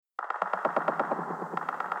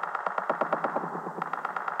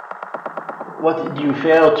What you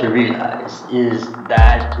fail to realize is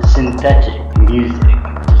that synthetic music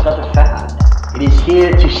is not a fad. It is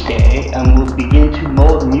here to stay and will begin to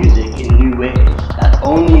mold music in new ways, not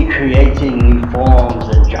only creating new forms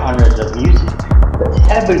and genres of music, but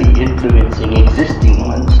heavily influencing existing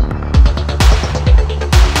ones.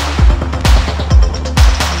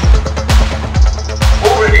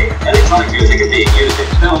 Already, electronic music is being used in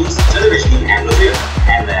films, television, and the theater,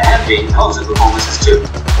 and there have been concert performances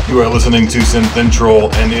too. You are listening to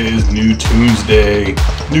Synthentral, and it is New Tunes Day.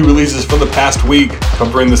 New releases from the past week,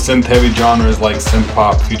 covering the synth-heavy genres like synth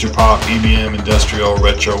pop, future pop, EDM, industrial,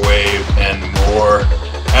 retro wave, and more.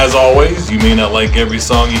 As always, you may not like every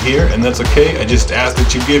song you hear, and that's okay. I just ask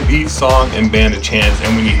that you give each song and band a chance,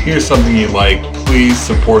 and when you hear something you like, please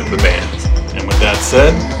support the bands. And with that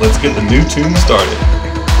said, let's get the new tune started.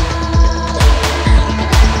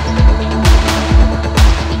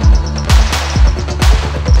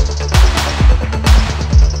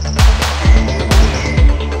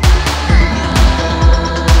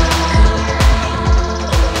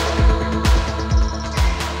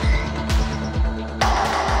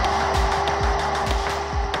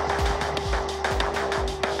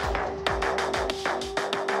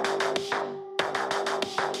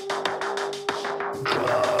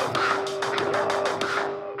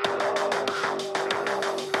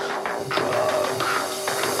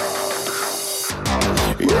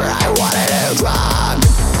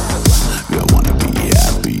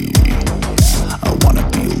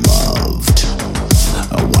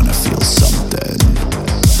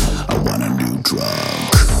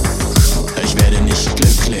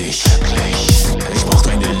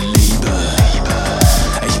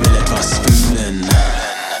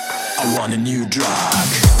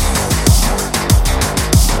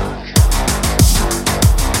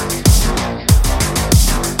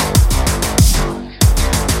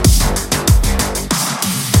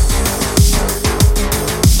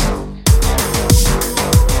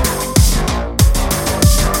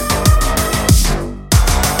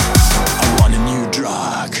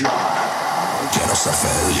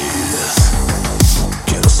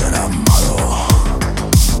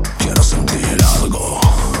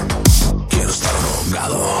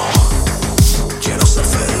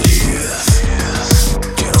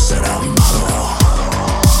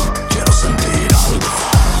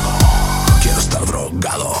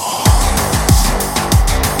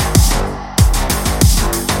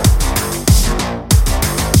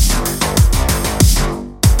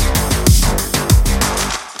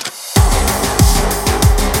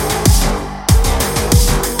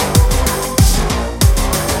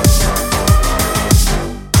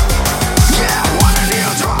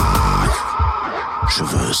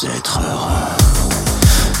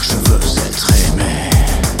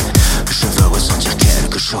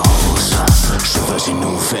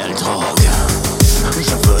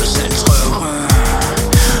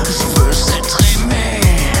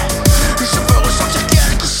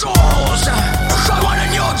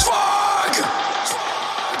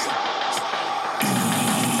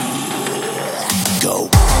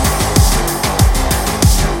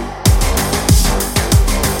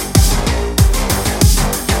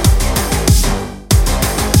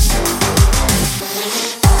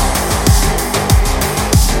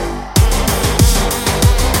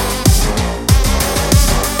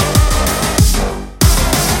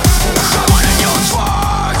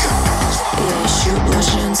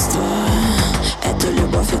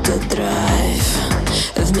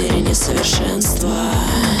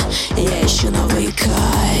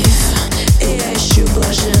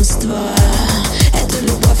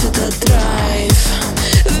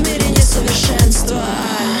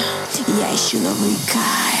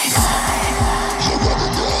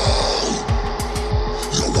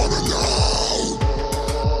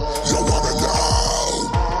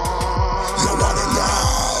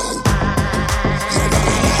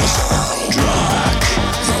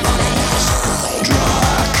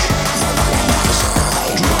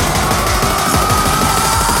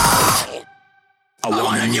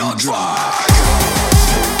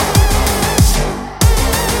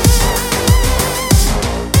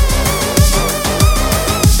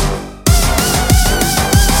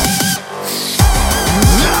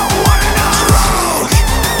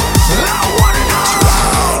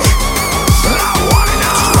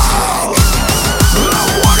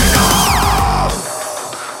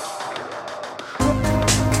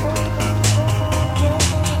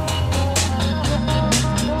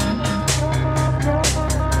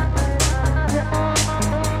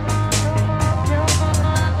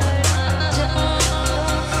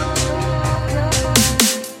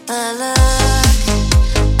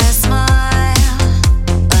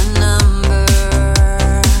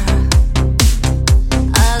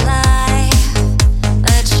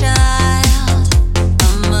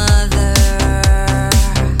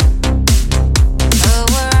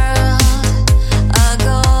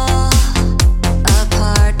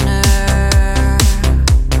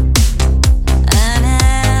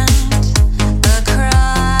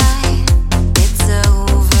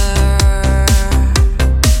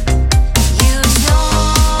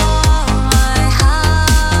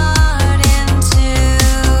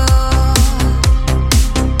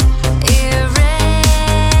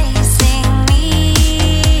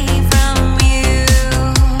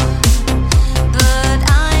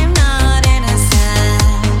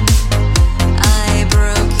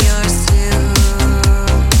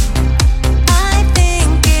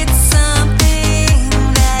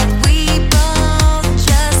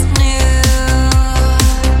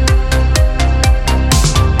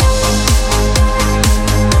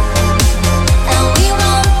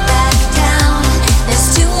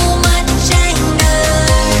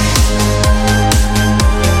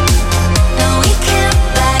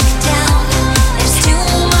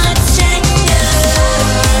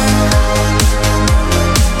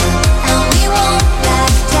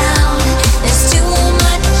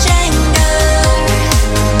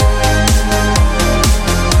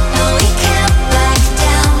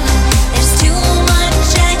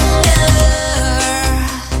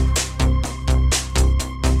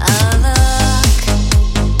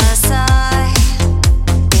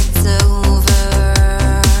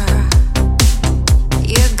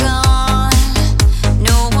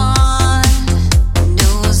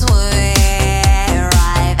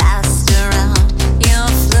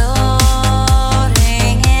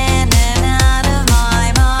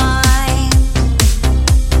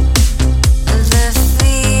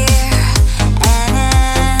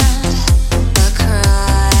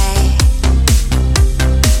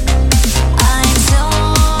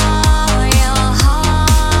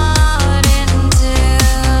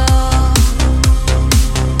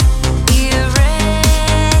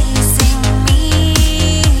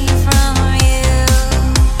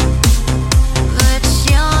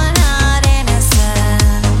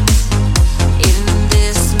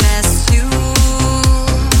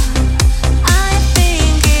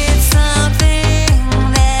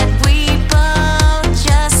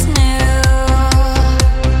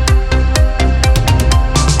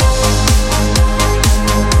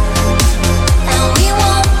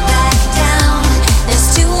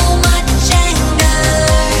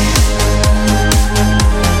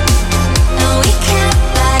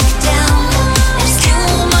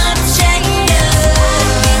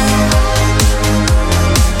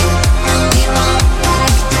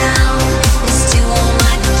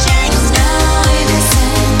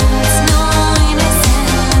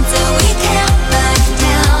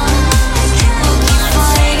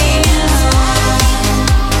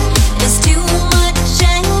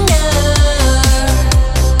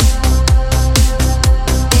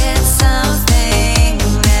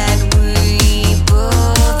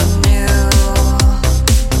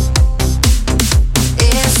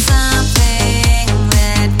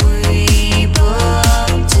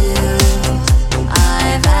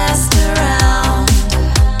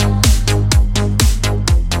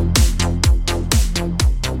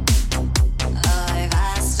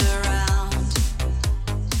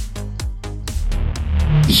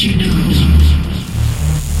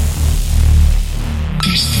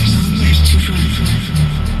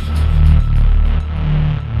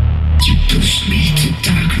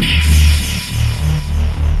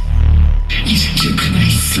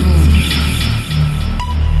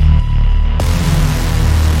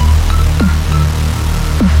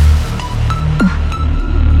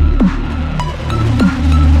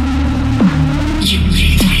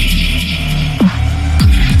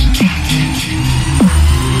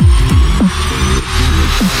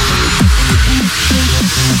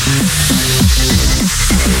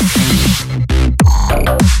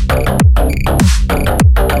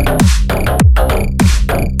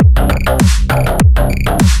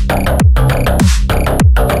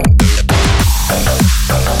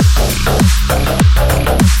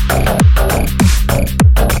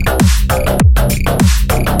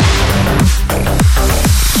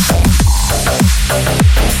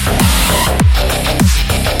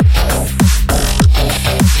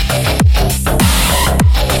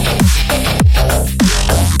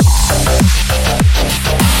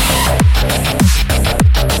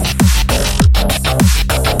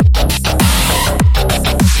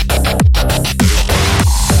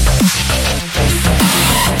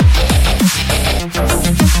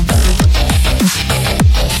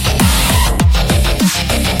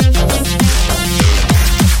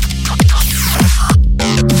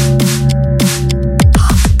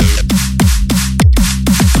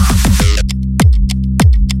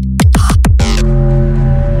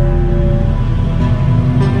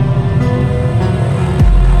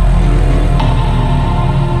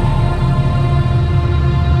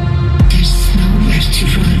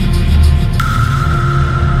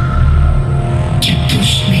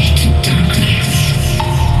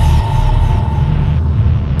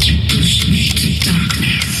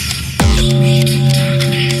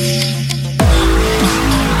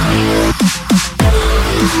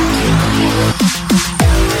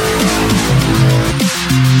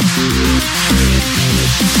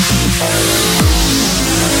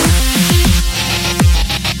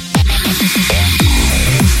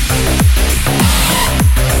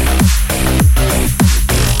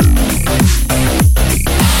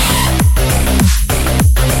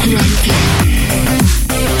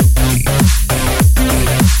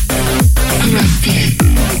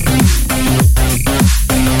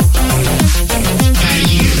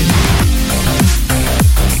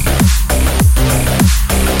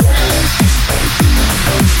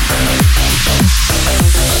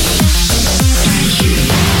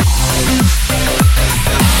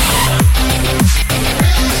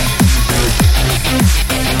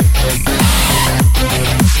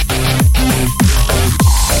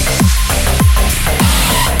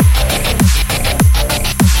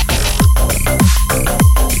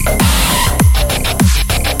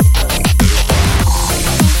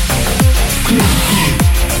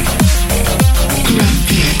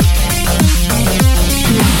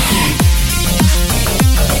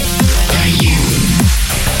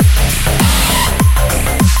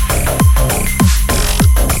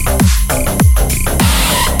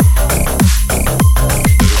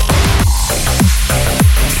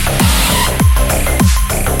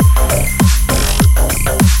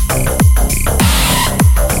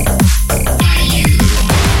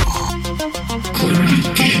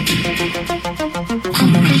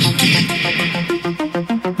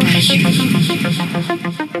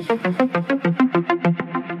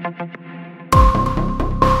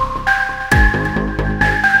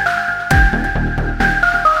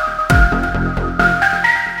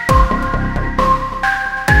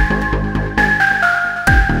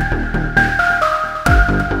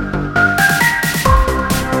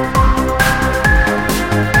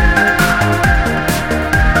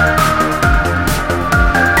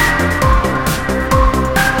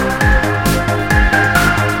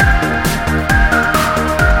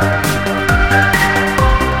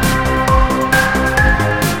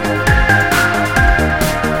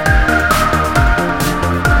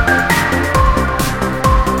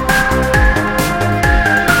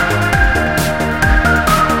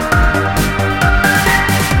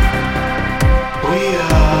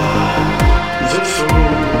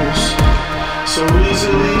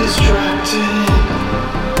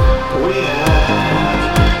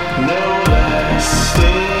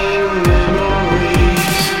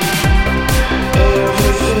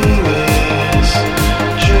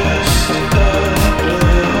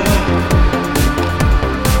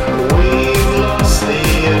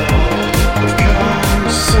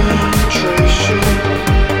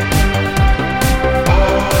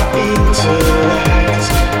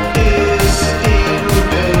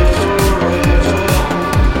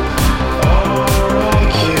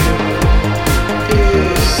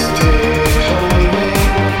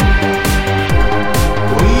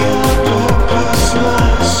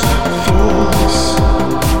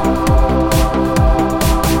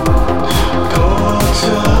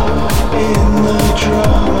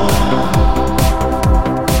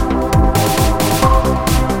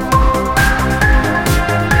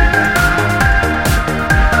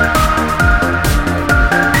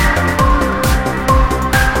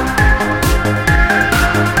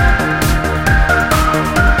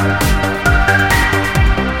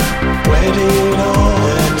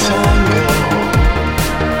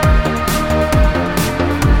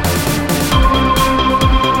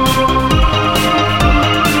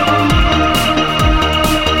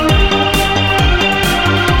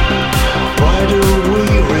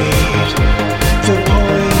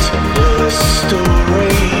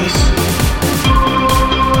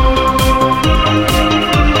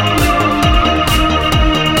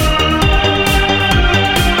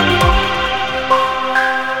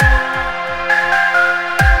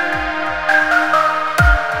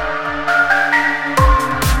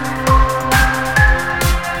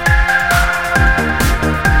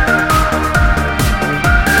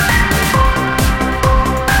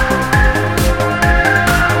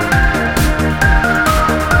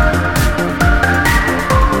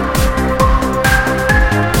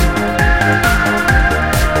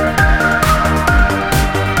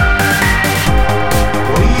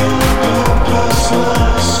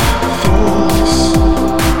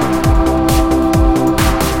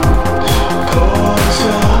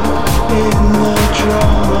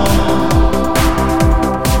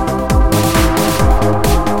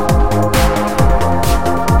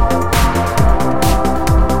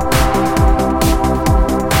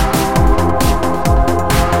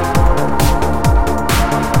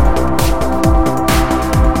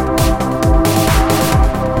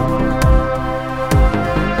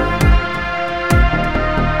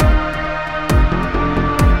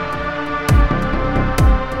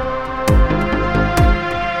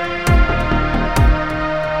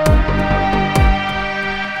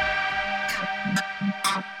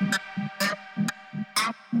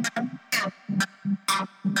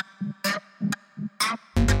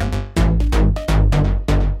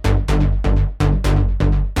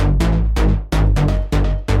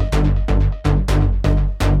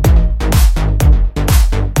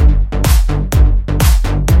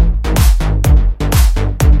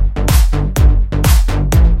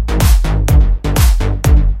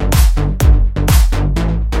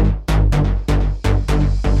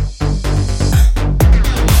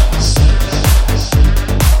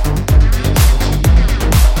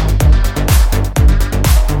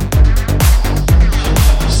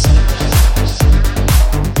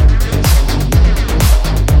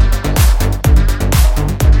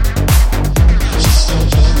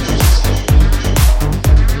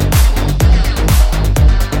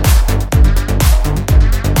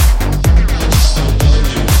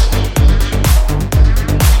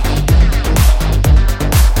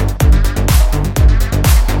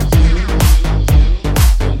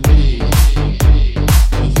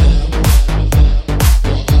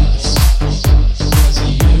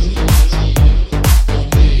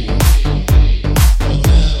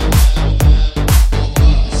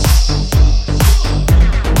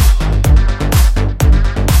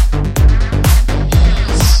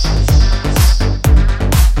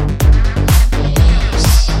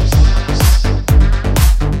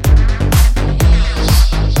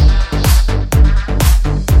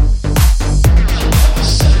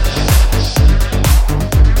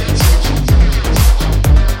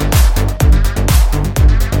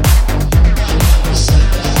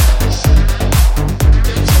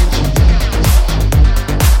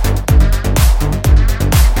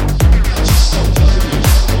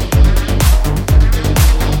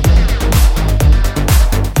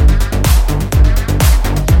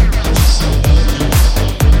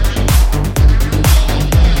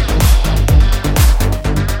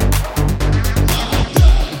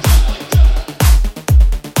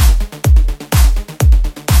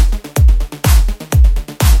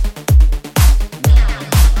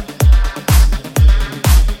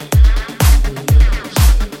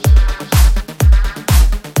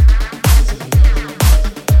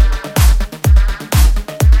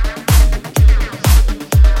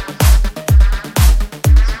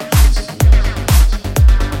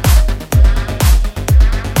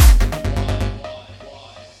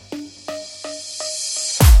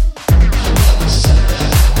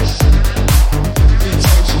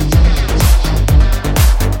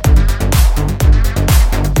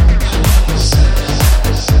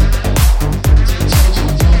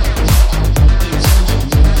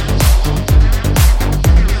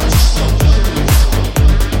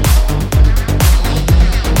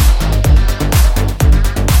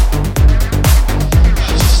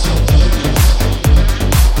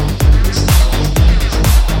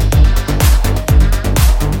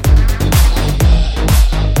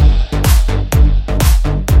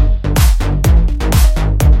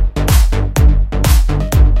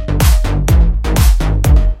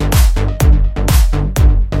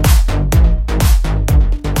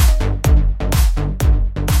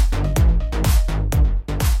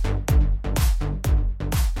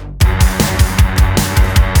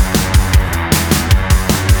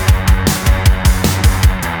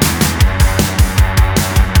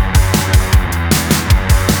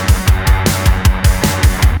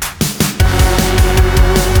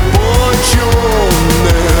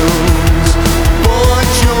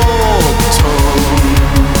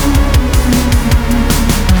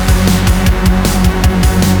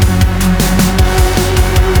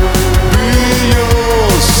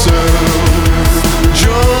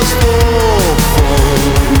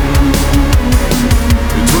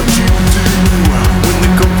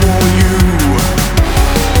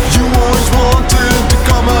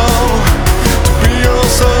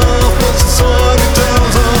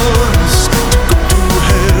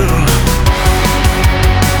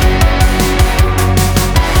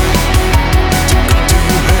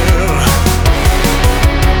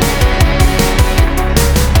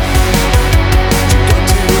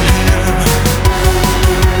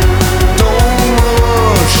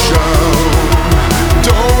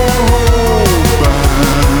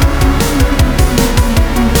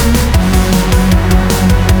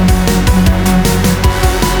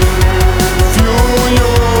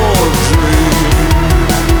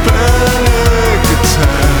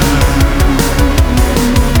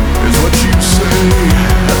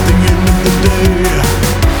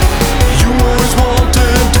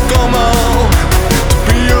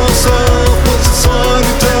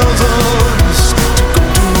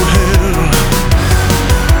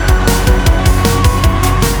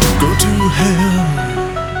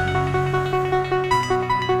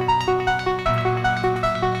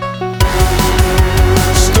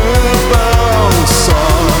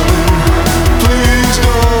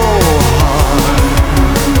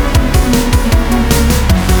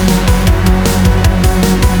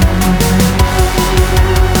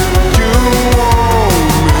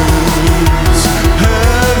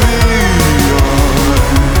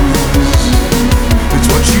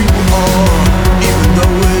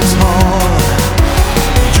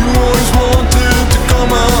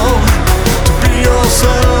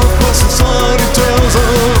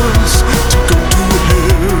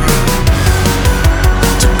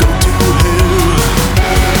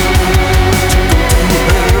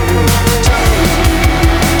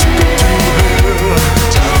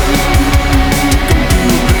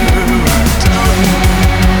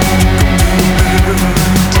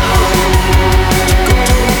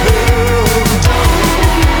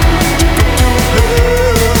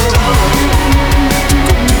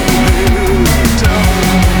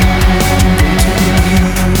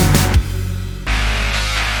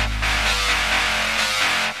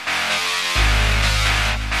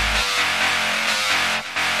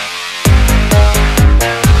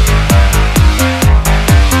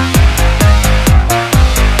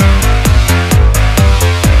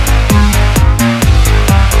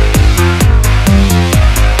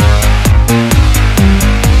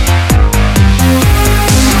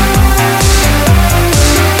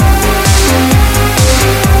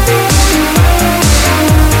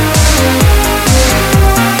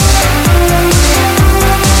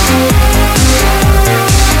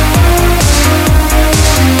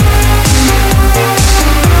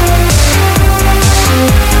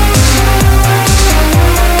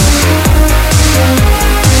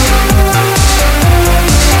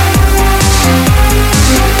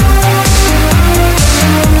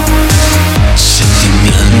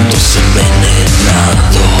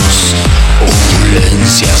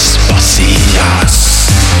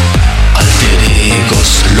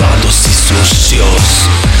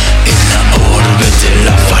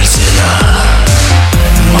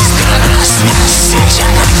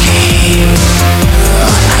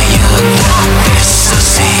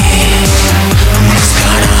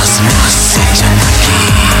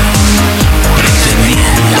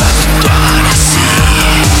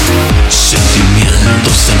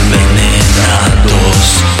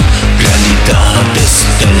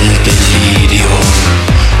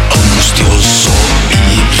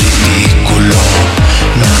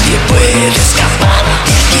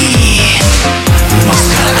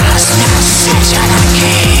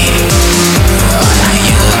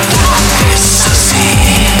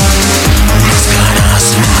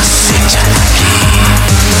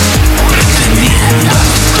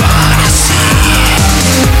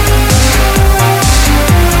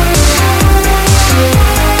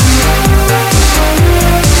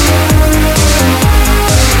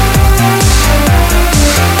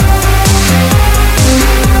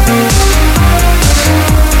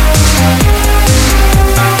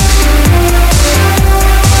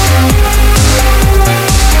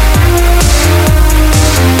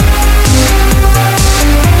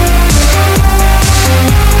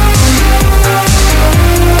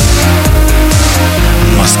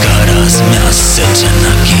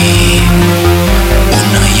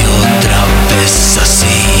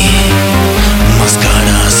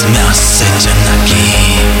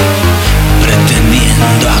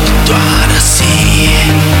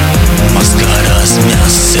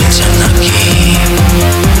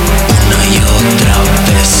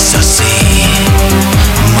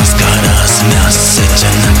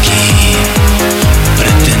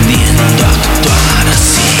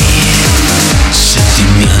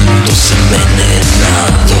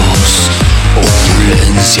 envenenados,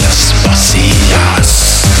 opulencias vacías,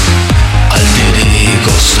 alter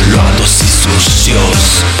egos loados y sucios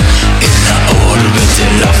en la orbe de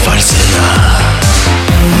la falsedad.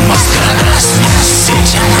 Máscaras me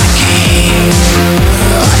acechan aquí,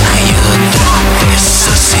 una y otra vez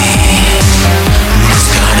así.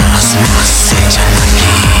 Máscaras me acechan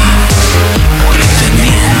aquí,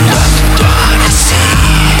 pretendiendo actuar así.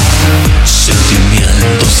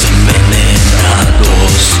 Sentimientos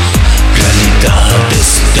envenenados, realidades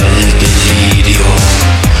del delirio,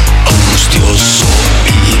 angustioso y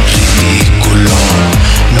ridículo.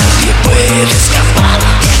 Nadie puede escapar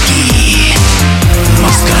de aquí.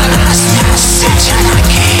 Máscaras me acechan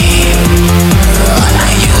aquí, una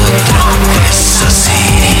y otra vez así.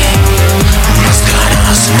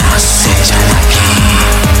 Máscaras me acechan aquí,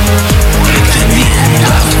 pretendiendo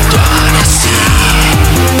actuar así.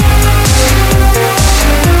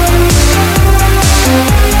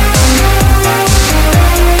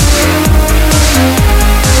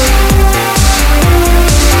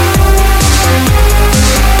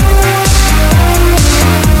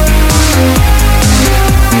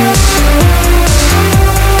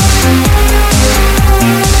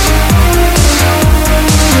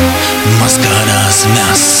 Máscaras me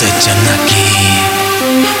acechan aquí,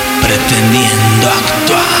 pretendiendo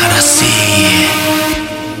actuar así.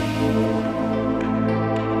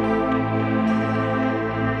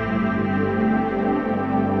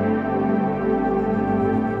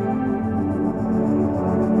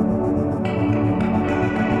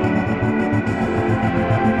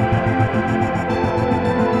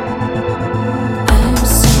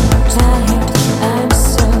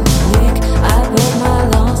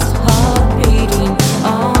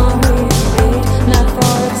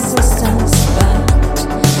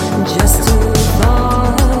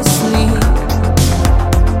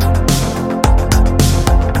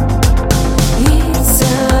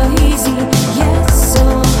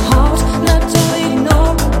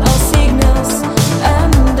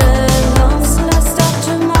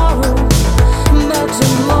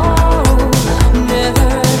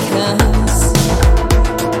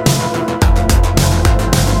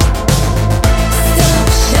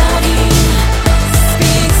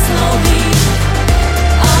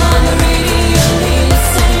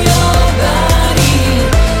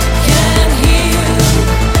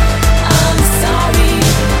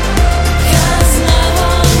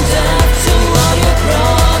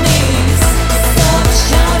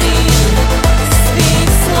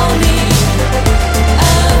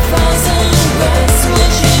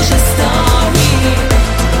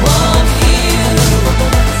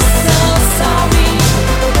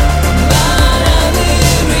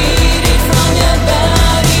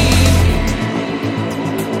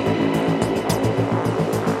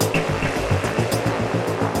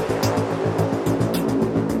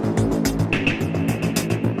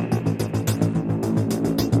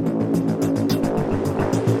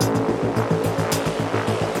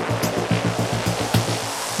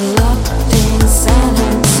 Locked in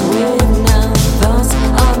silence with no thoughts,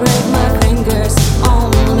 I'll break my fingers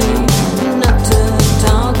only not to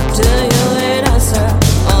talk to you and answer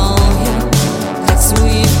all you that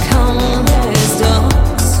we've come as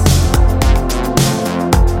dogs.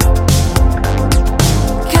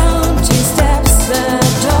 Counting steps, the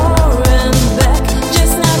door and back,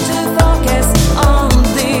 just not to focus on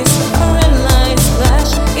this red light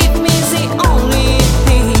splash. It means the only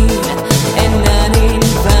thing, and not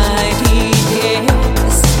invite.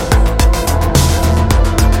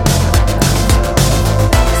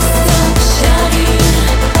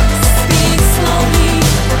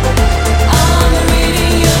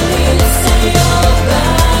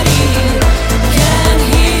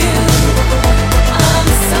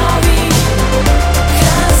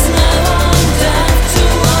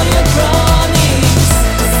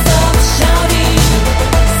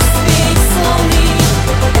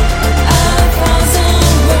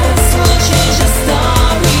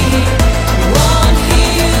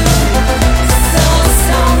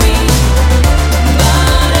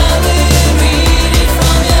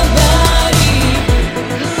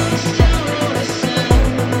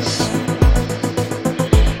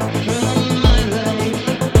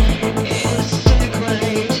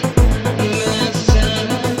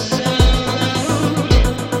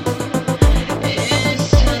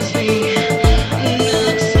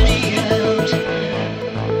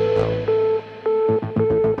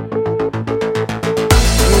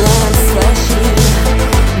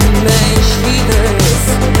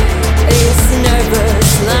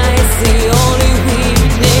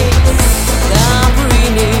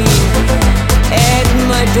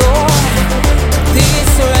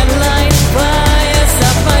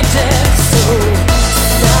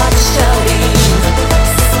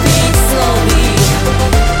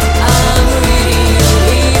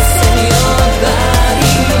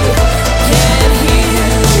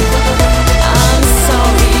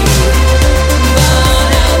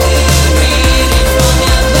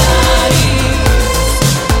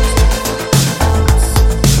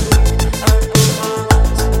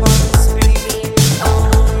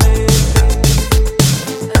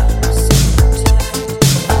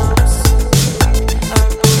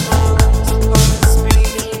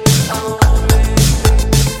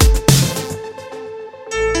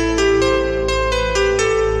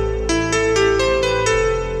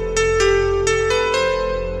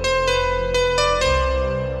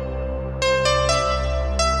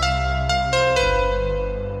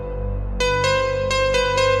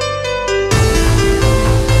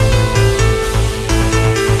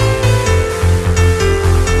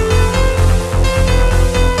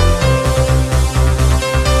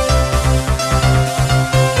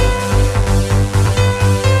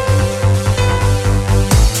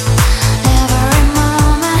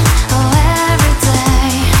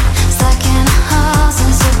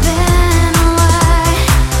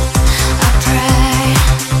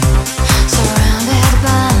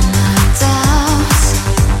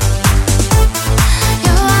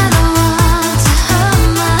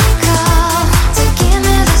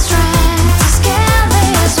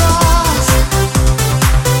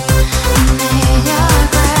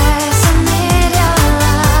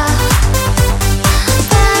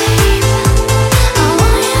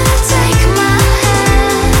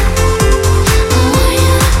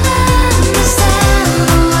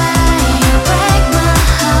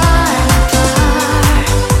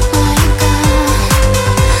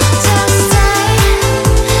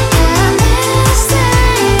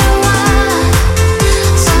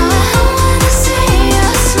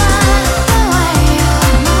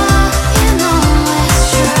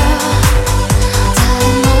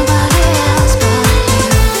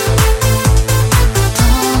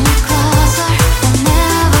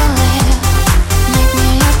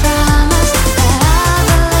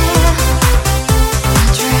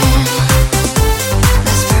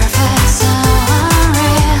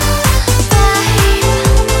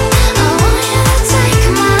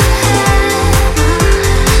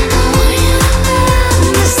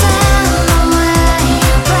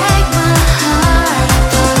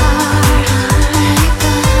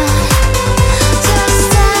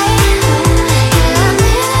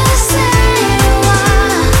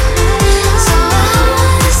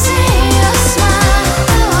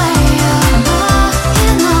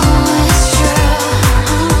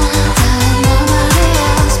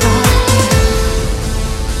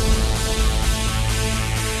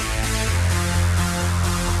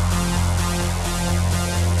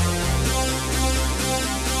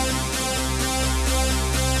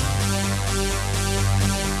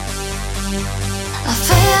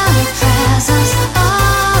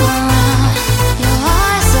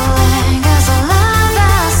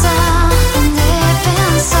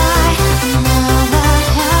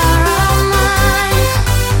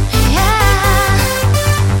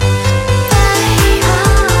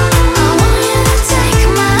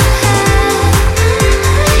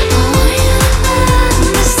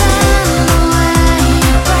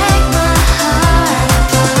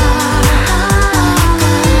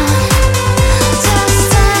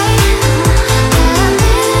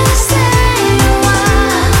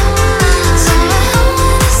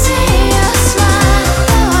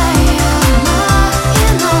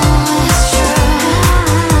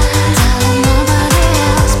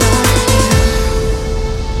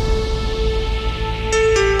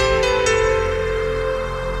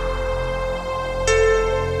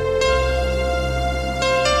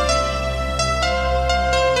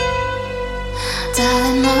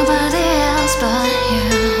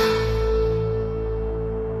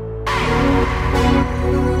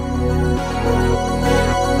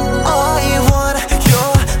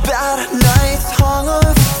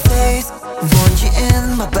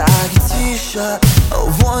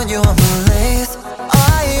 your malaise.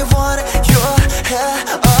 I want your hair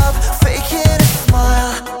up, faking a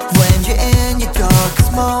smile. When you're in your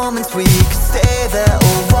darkest moments, we can stay there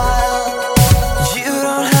a while. You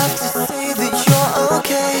don't have to say that you're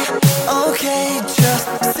okay, okay. Just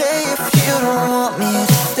say if you don't want me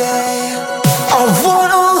to stay. I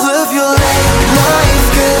want all of your late nights,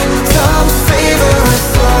 good times, favorite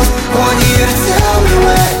songs. Want you to tell me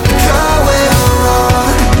where you're going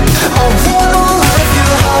wrong. I want all of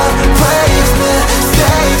your heartbreaks,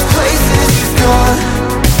 mistakes, places you've gone.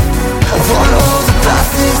 I want all the bad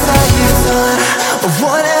things that you've done. I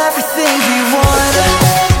want everything you want.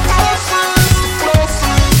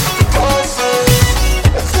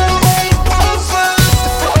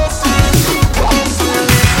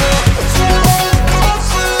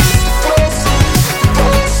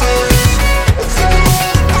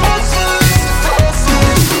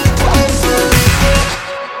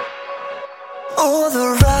 All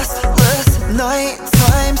the restless night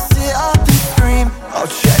time, sit up and scream. I'll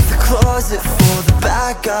check the closet for the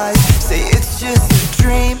bad guys, say it's just a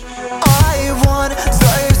dream. I want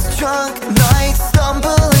those drunk nights,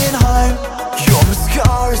 stumbling home. Your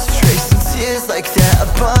mascara's tracing tears like they're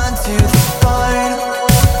burned to the bone.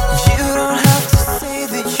 You don't have to say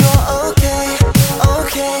that you're okay,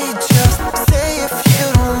 okay. Just say if you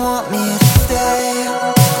don't want me to stay.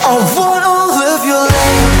 I want all of your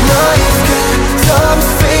late nights, good times,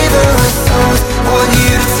 favorite songs. Want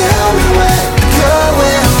you to tell me where you're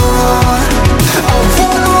going wrong. I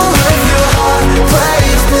want all of your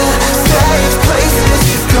heartbreaks, mistakes, places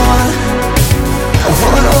you've gone. I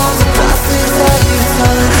want all the bad things that you've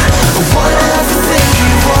done. I want everything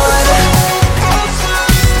you want.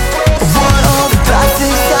 I want all the bad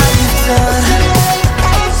things that you've done.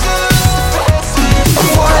 I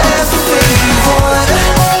want everything you want.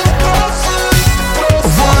 I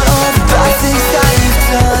want all the bad things that you've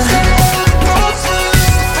done.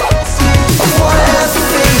 I want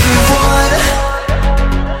everything you want.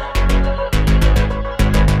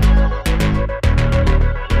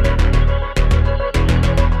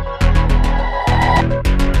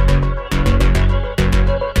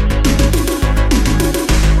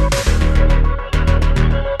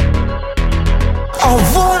 I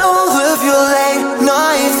want all of your late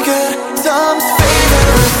nights, good times,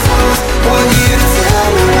 favorite songs. Want you to tell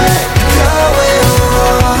me where you're going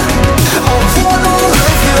wrong. I want all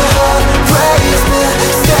of your heartbreaks,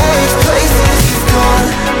 mistakes, places you've gone.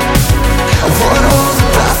 I want all the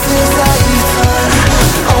bad things that you've done.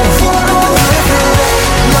 I want all of your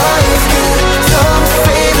late nights, good times,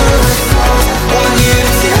 favorite songs. Want you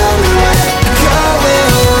to tell me where you're going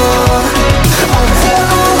wrong. I want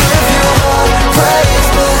all of your heartbreaks,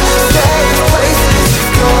 mistakes, places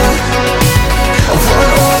you've gone. I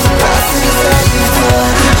want all the bad things that you've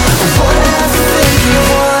done. I want everything you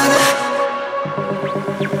want.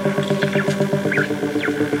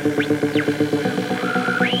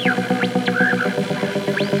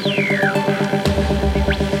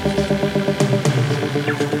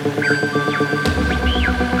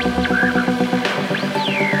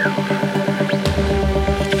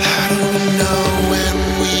 How do we know when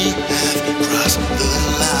we have crossed the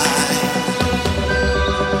line?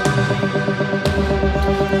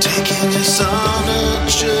 Taking us on a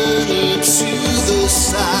journey to the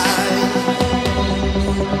side.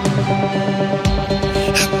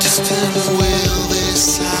 How distant will this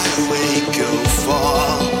highway go far?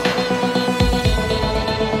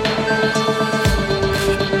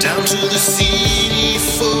 Down to the city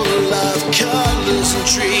full of colors and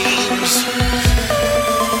dreams.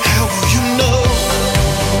 How will you know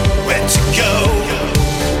where to go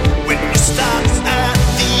when you stop at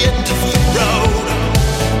the end of the road?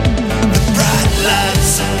 The bright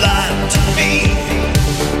lights are blinding me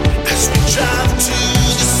as we drive to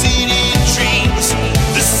the city of dreams,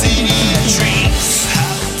 the city of dreams.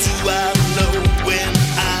 How do I know when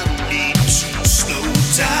I need to slow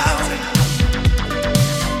down?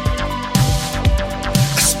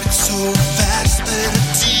 I spit so fast that I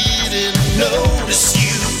didn't notice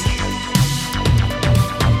you.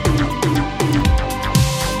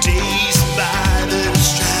 Dazed by the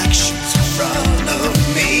distractions in front of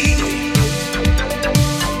me.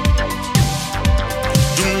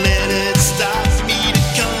 Don't let it stop me to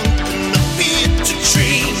conquer my fear to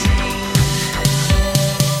dream.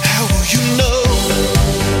 How will you know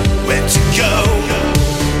where to go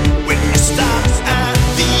when you stop at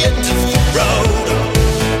the end of the road?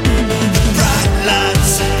 The bright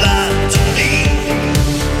lights are blinding me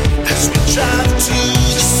as we drive to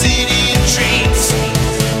the city of dreams.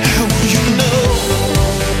 How will you know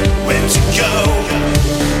where to go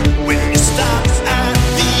when you stop at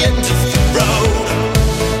the end of the road?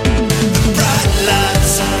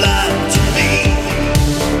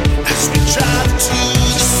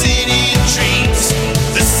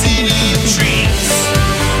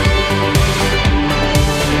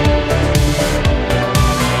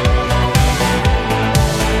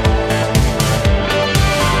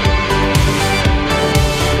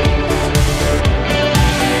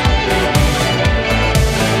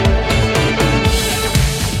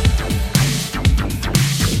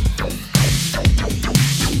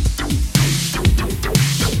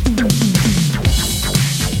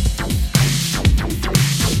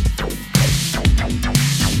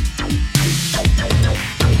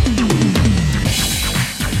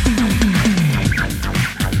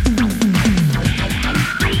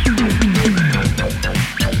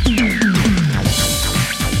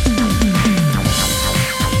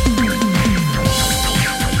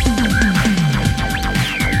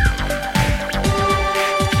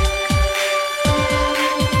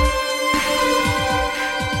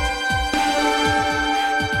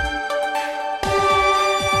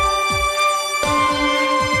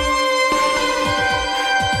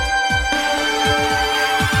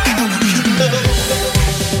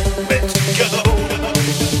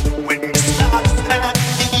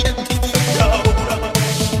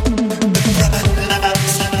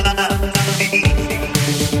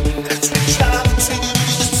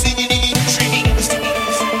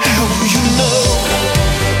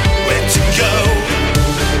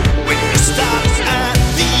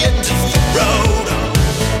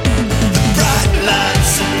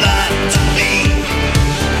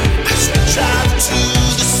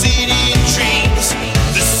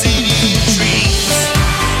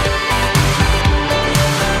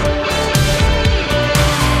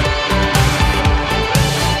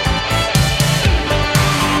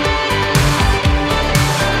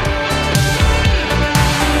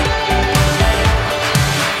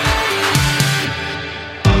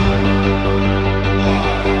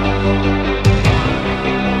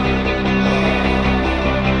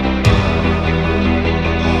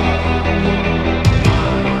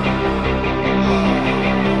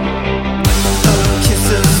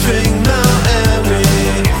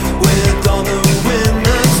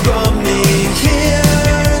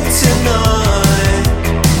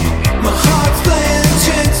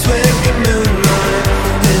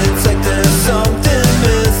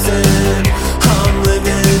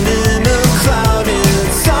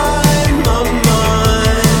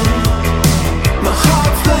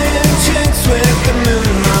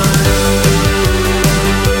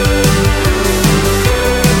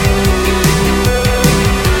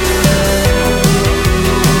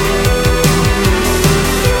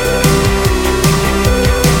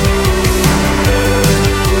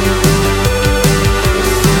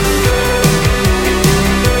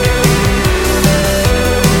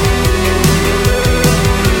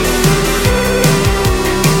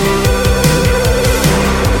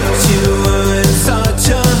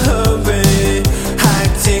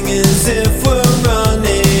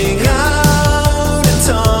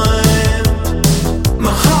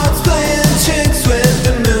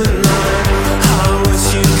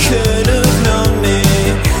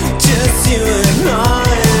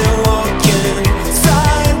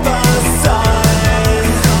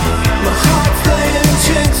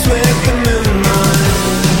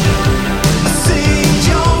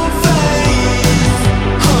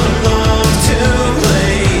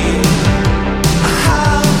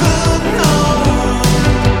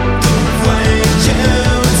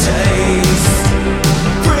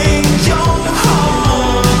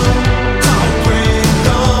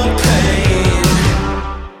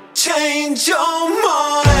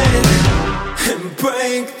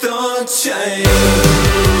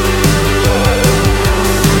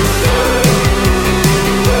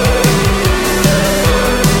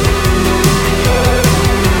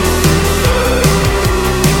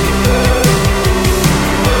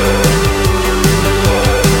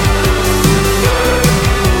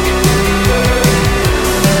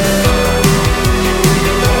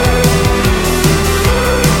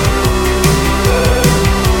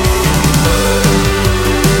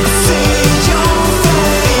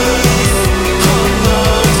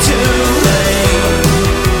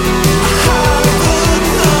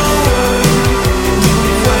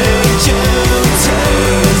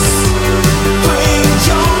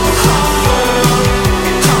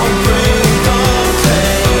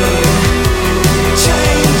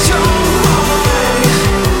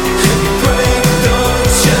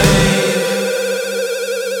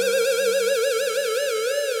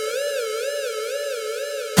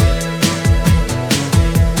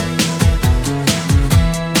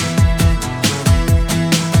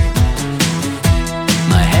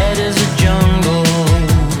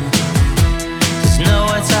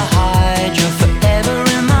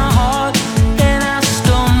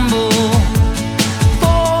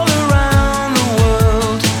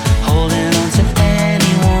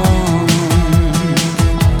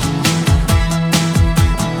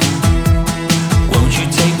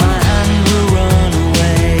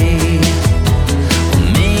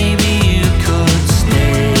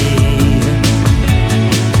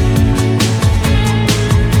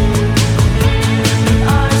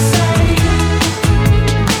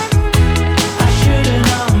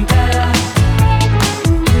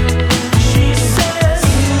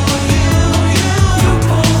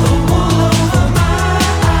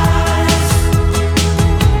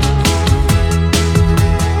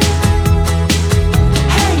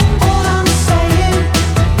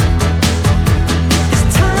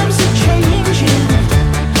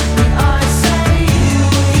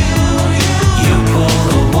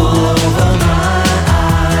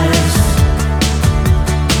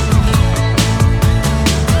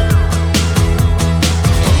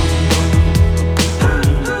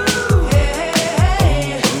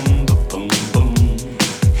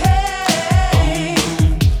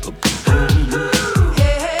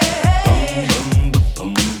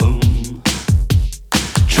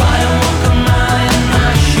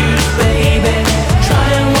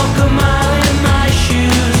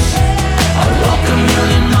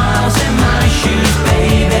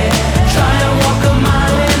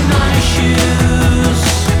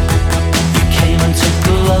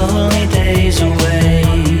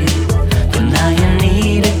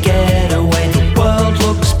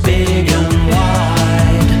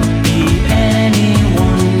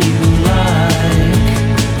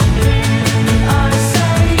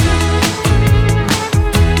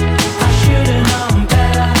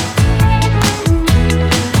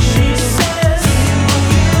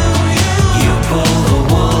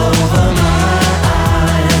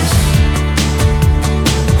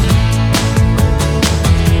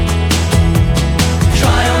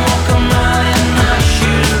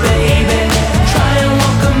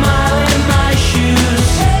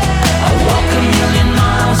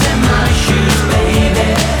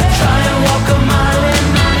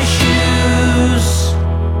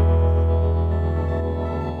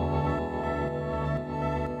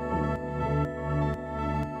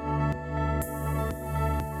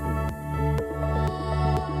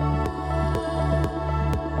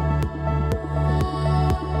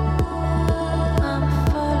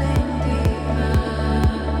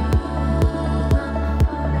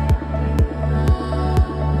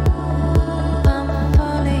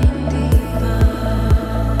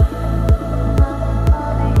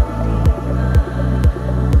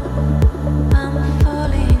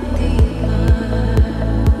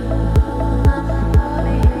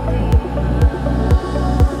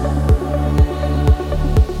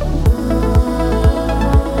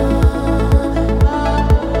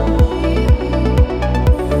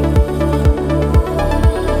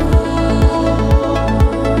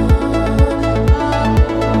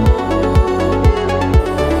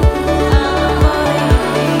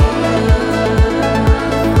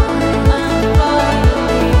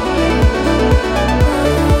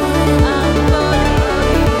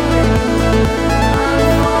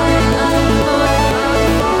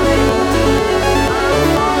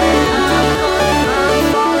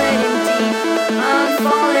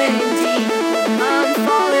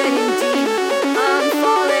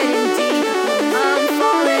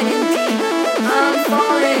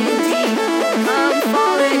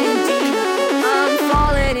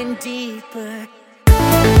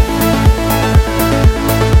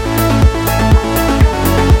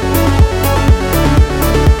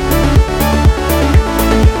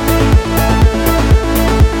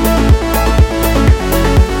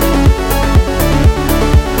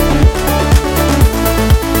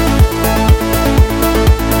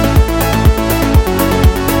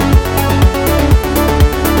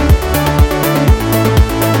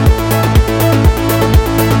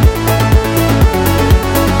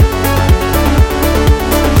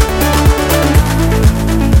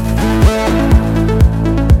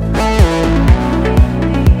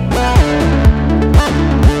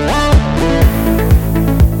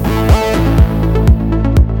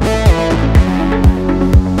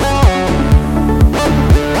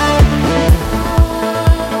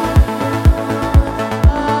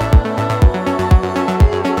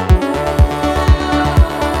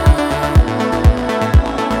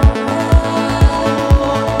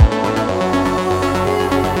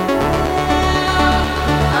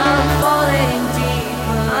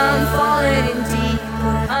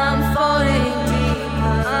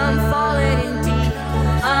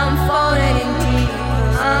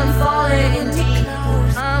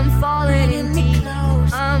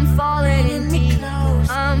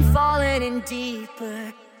 going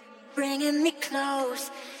deeper, bringing me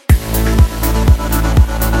close.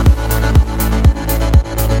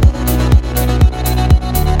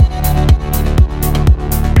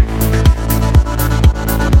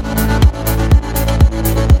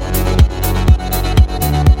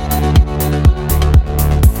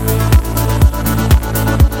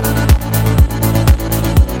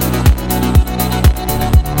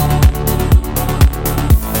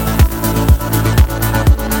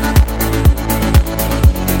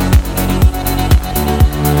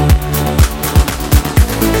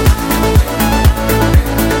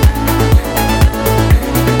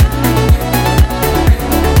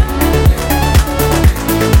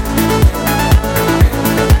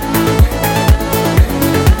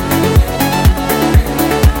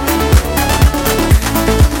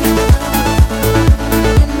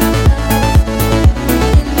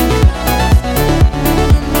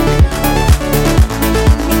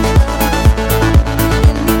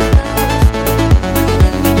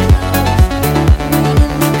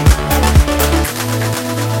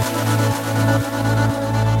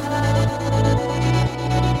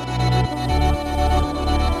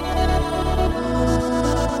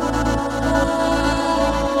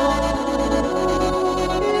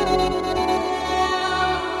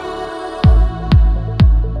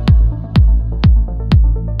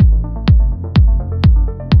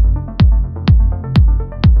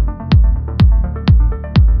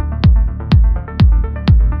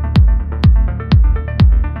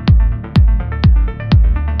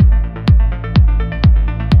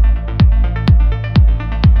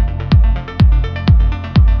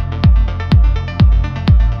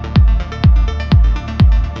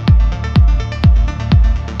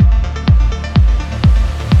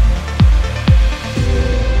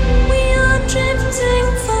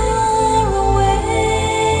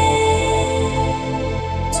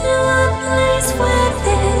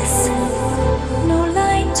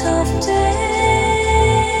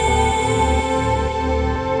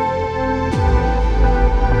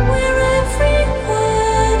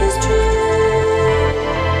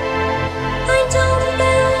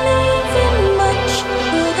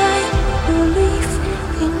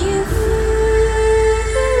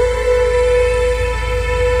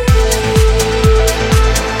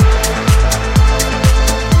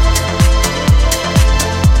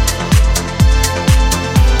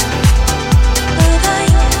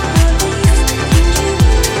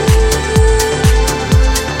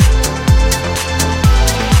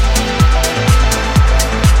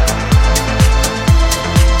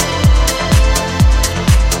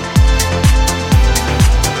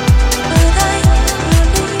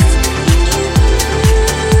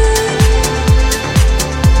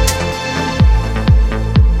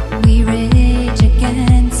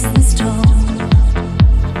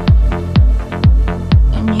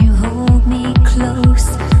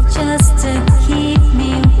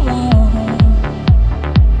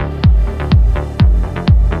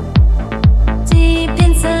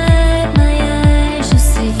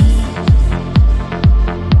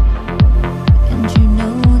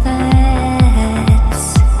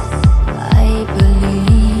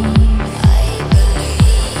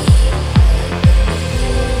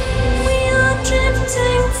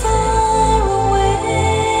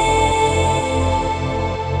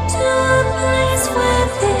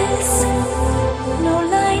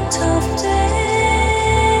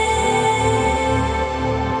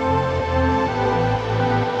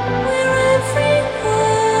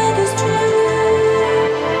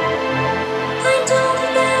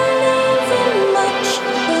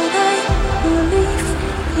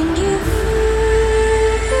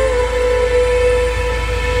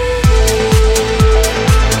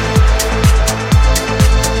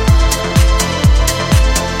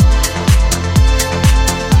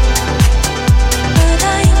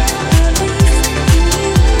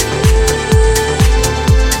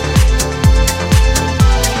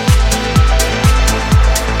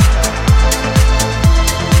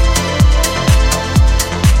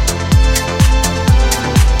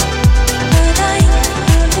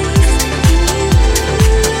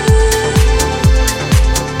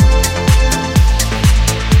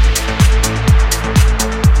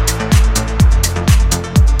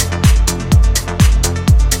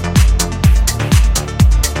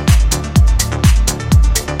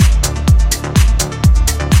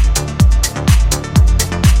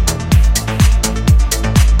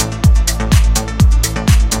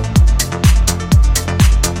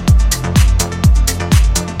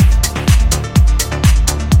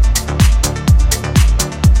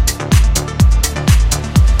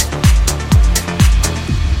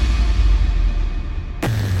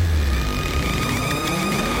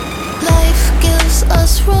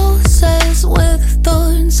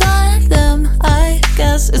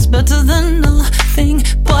 is better than nothing,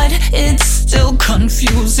 but it's still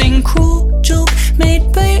confusing. Cruel joke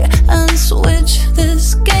made bait and switch.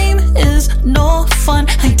 This game is no fun.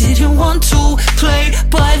 I didn't want to play,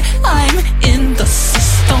 but I'm in the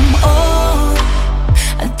system. Oh,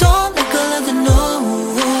 I don't like all of the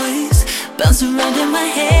noise bouncing around in my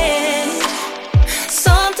head.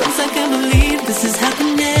 Sometimes I can't believe this is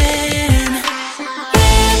happening.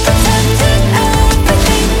 We're pretending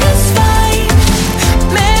everything is fine.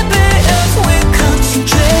 Maybe if we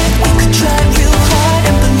concentrate, we could try real hard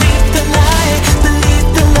and believe the lie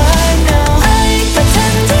now. I'm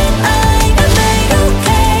pretending I am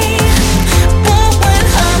okay, but when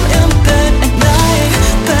I'm in bed at night,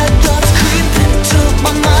 bad thoughts creep into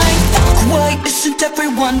my mind. Fuck, why isn't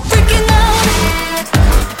everyone freaking out?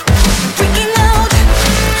 Freaking out.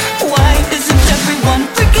 Why isn't everyone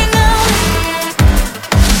freaking out?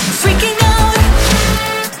 Freaking out.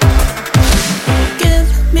 Give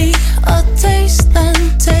me a taste, then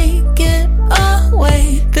take it away.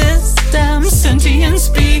 This damn sentience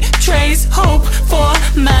betrays hope for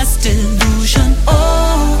mass delusion.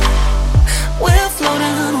 Oh, we're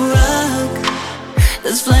floating on a rug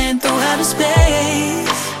that's flying through outer space.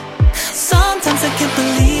 Sometimes I can't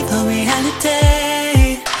believe our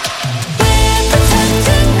reality. We're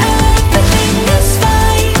pretending everything is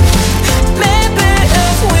fine. Maybe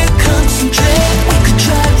if we concentrate, we could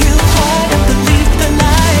try real hard and believe the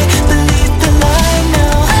lie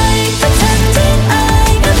now. I'm pretending I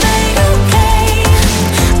am okay,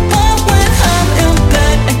 but when I'm in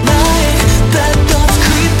bed at night, bad thoughts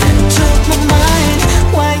creep into my mind.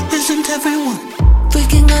 Why isn't everyone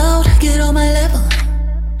freaking out? Get on my level.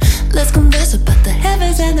 Let's converse about the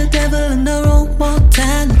heavens and the devil and their own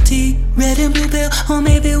mortality. Red and blue pill, or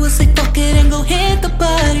maybe we'll say fuck it and go hit the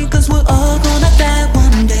body. Cause we're all gonna die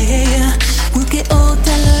one day. We'll get old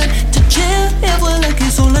and learn to chill if we're lucky.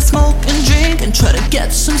 So let's smoke and drink and try to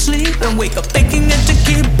get some sleep and wake up thinking it to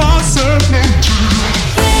keep on serving.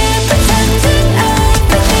 We're pretending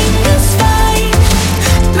everything is fine.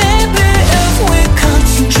 Maybe if we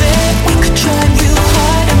concentrate, we could try real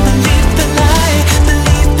hard and believe the lie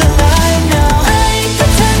now. I'm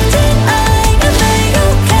pretending I am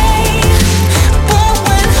okay, but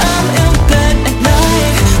when I'm in bed at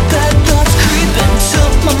night, bad thoughts creep into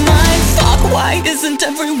my mind. Fuck, why isn't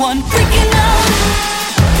everyone freaking out?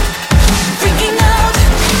 Freaking out.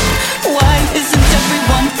 Why isn't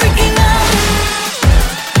everyone freaking out?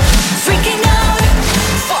 Freaking out.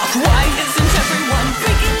 Fuck, why isn't everyone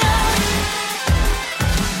freaking out?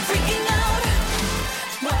 Freaking out.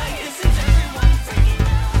 Why isn't everyone freaking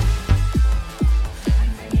out?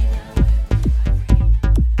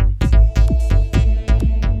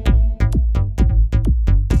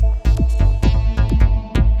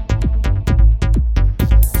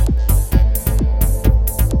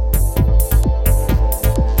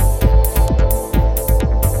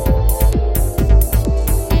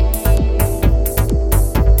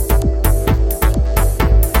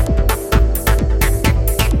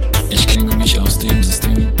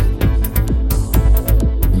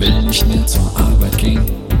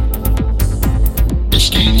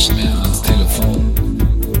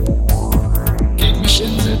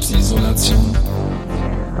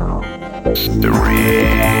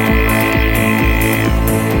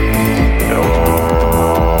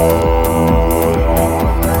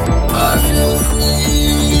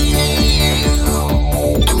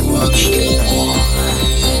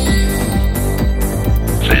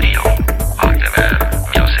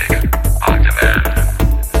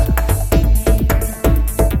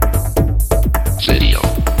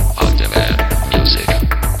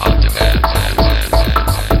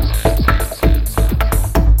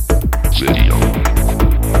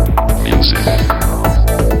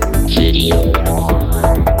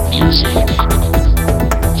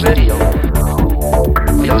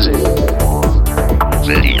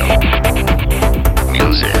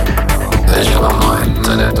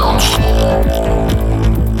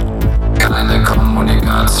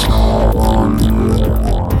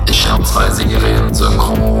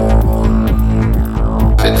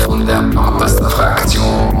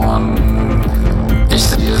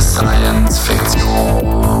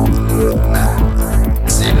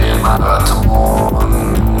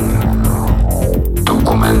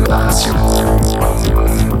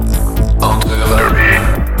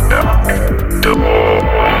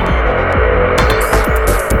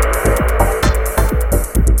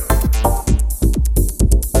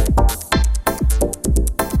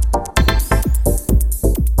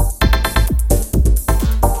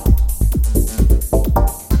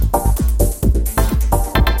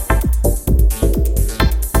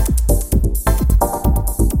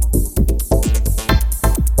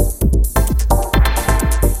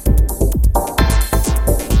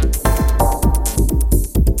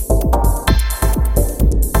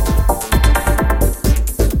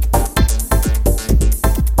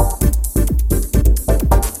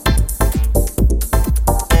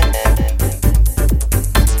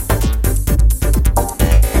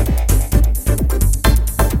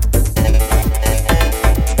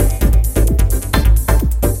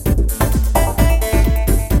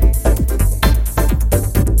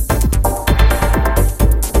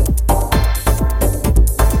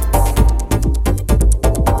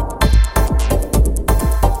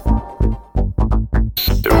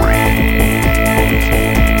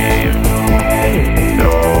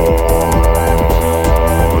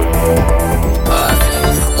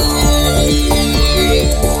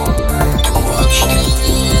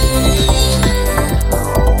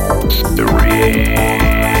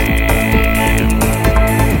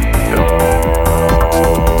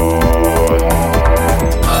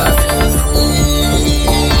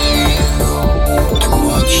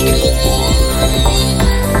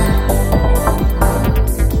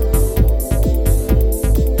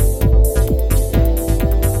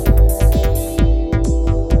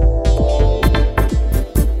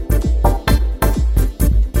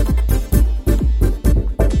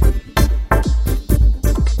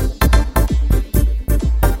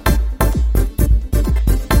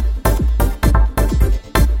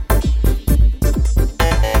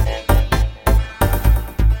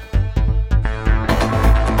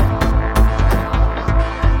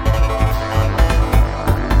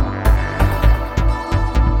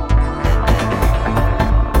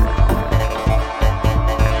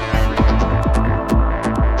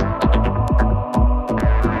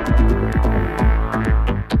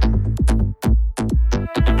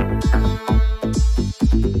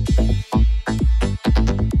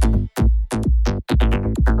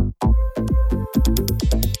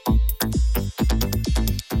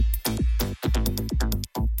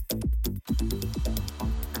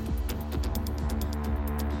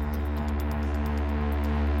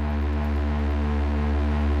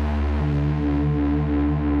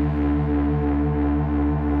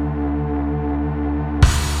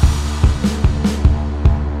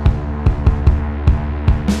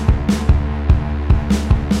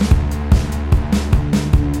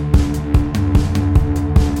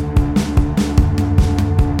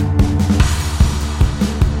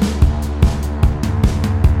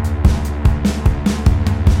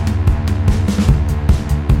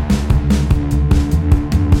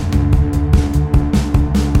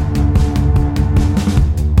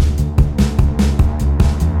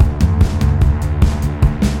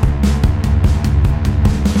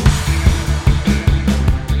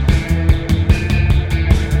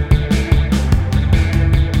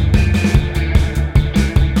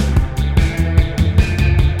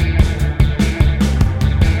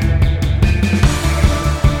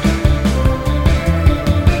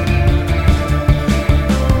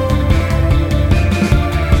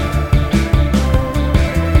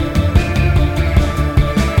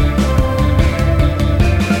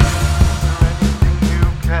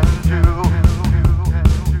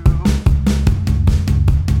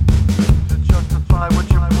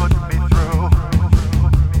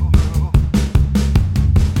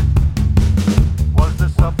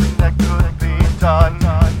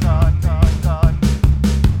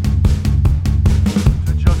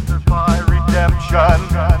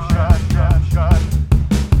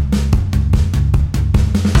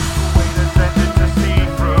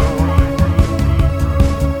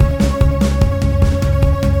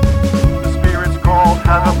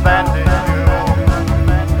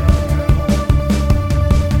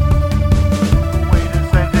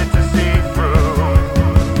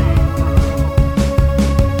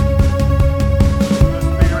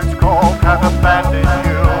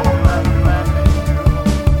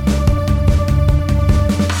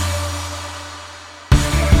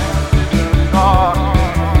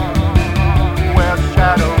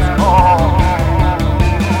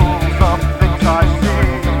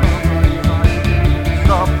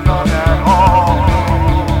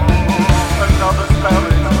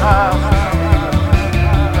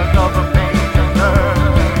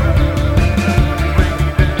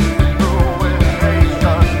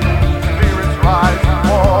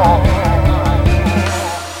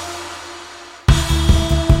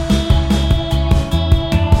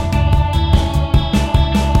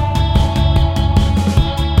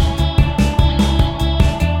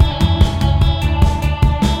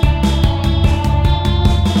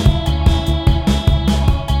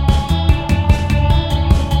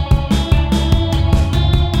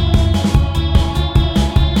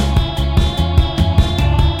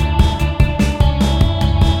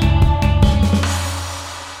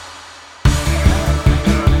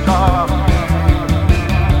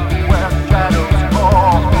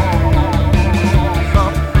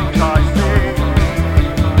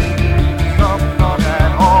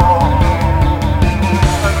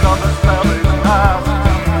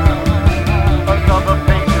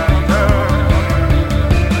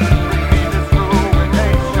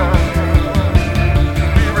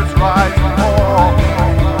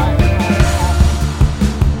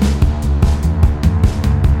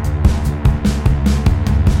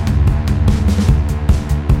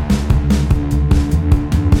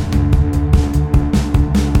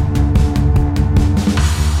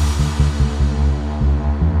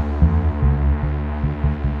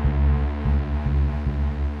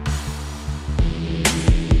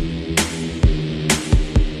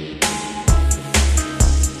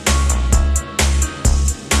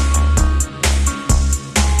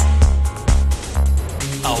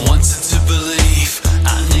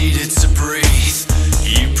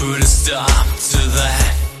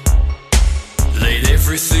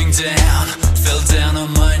 looking down, fell down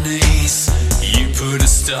on my knees. You put a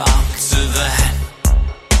stop to that.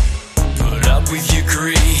 Put up with your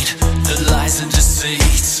greed, the lies and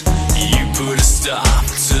deceit. You put a stop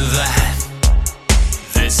to that.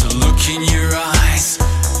 There's a look in your eyes,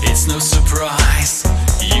 it's no surprise.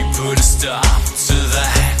 You put a stop to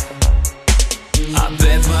that. I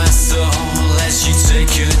bet my soul as you take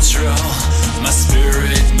control. My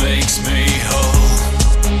spirit makes me whole.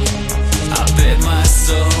 I bet my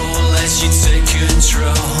soul as you take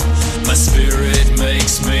control. My spirit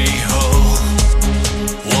makes me whole.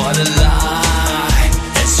 What a lie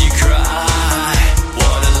as you cry.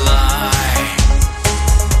 What a lie.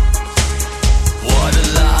 What a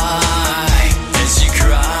lie as you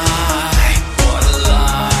cry. What a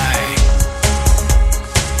lie.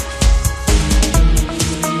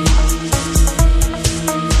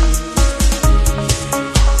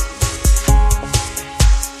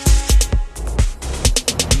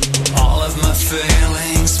 All of my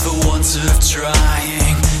failings for want of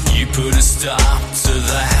trying, you put a stop to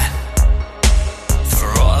that. For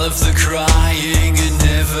all of the crying and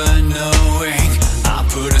never knowing, I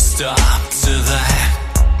put a stop to that.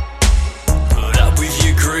 Put up with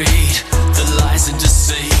your greed, the lies and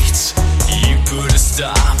deceit. You put a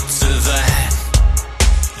stop to that.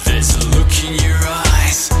 There's a look in your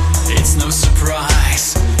eyes, it's no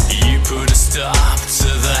surprise. You put a stop to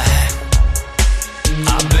that.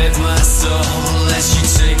 I bet my soul as you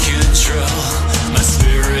take control. My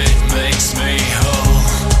spirit makes me whole.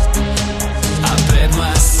 I bet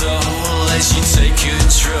my soul as you take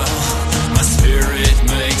control. My spirit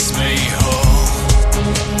makes me whole.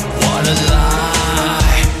 What a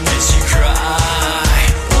lie as you cry.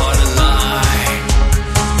 What a lie.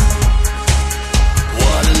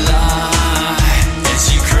 What a lie as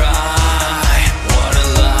you cry. What a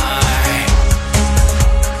lie.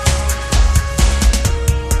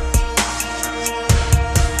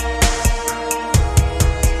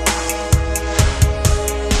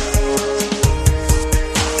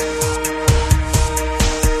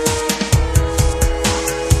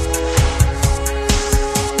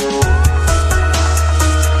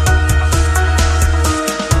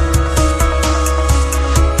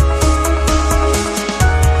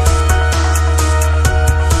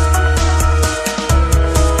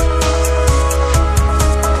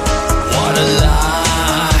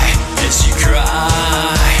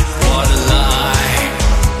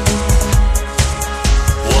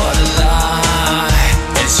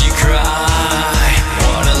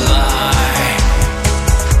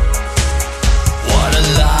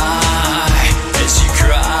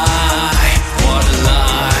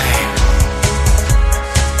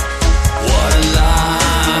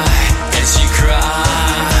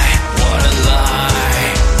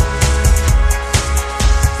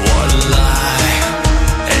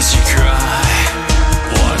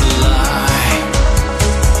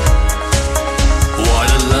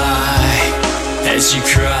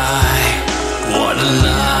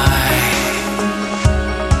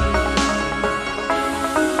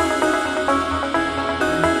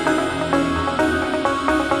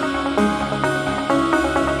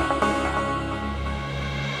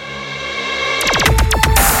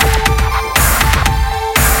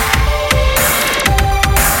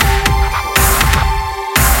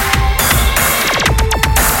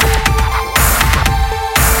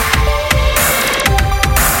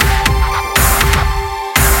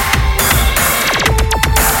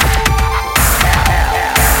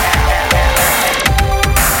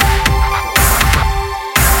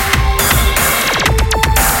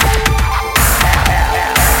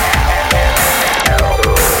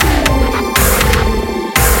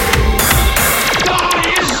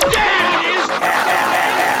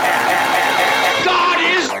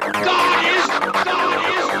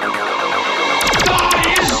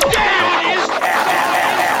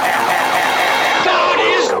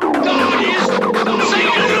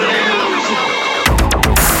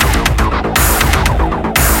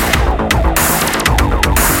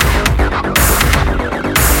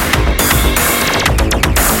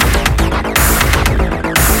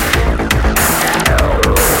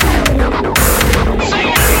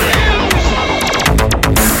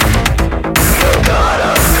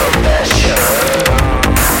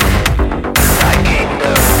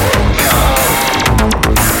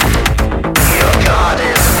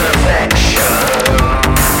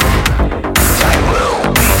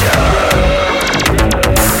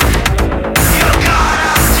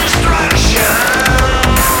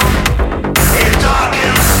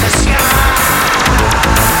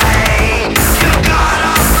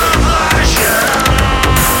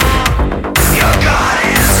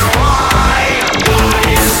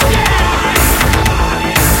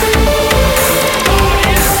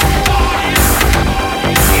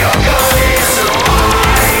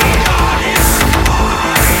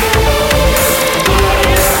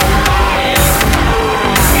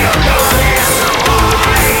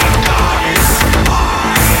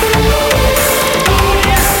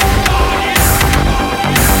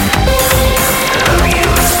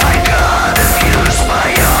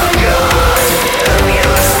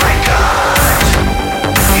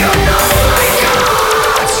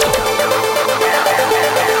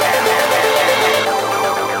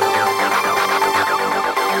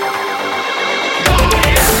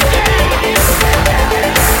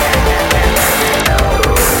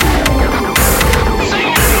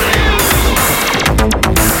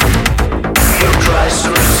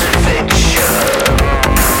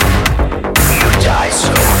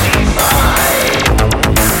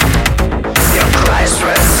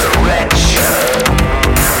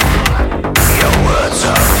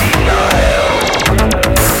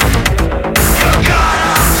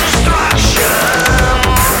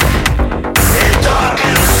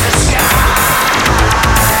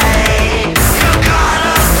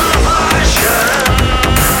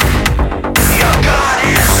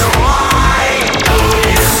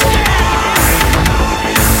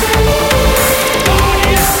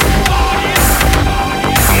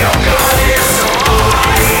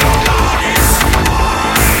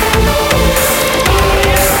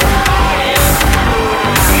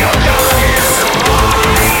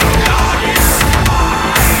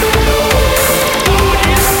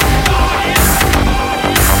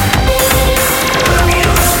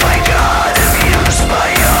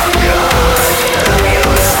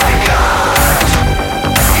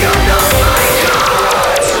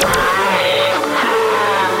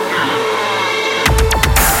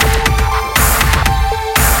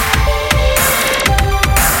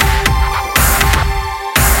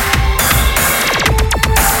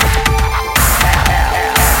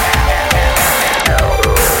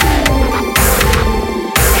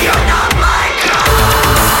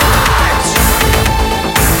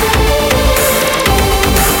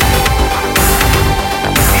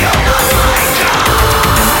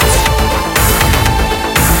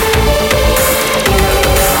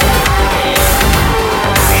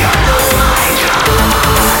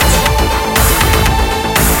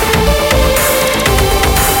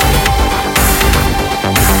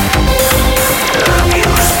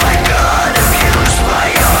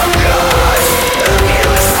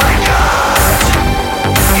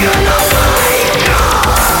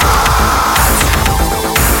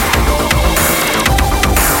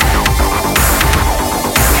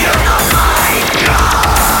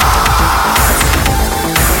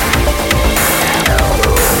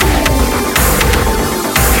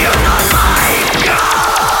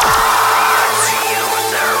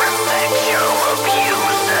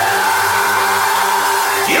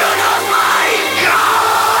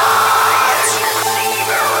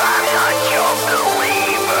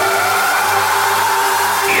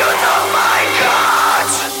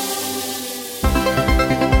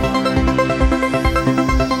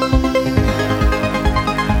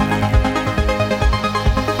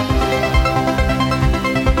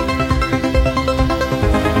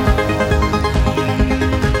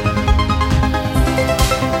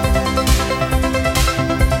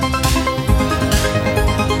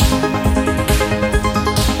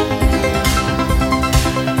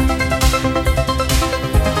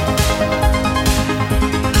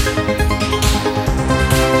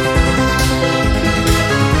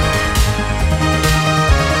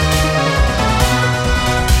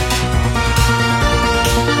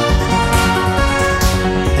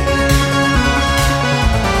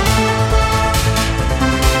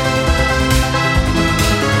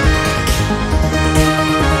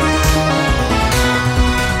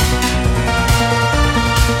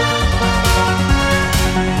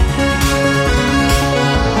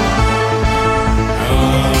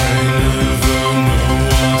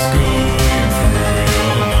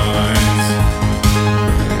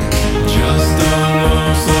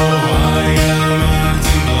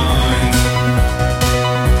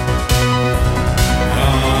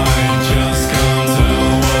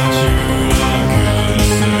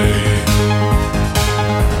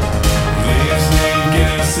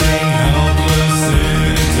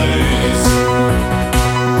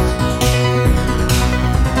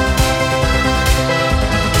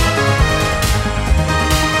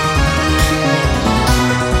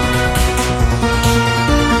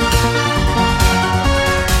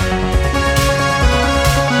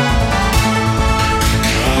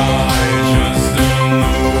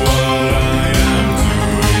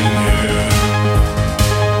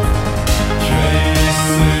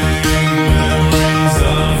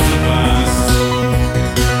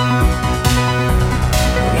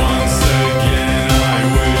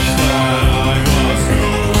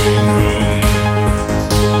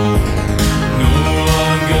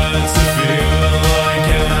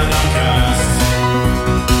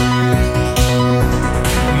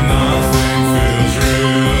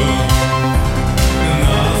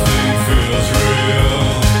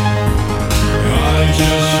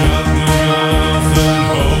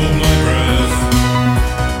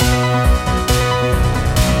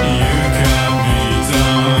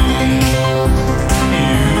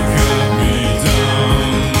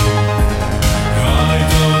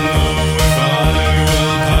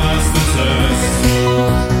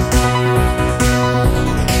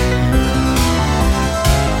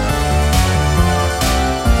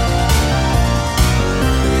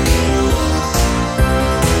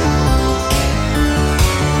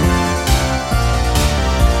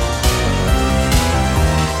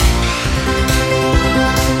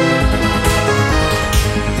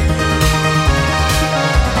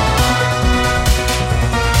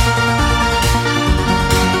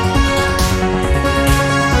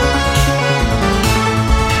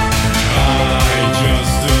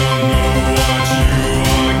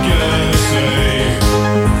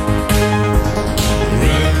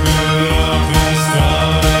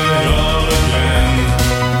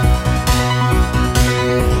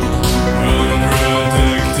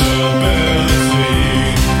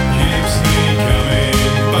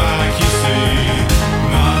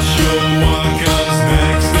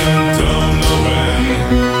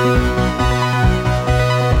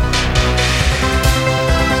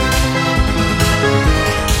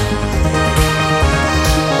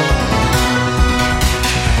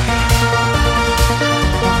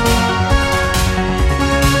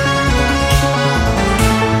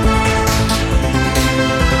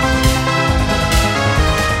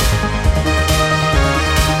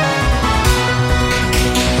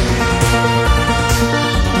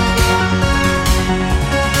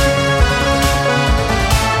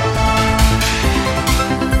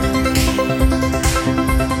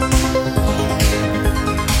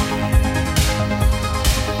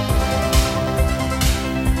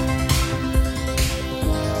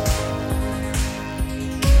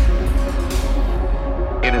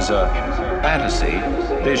 is a fantasy,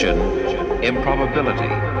 vision, improbability.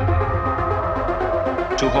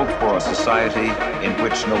 To hope for a society in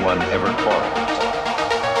which no one ever quarrels.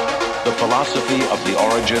 The philosophy of the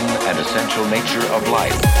origin and essential nature of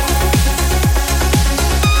life.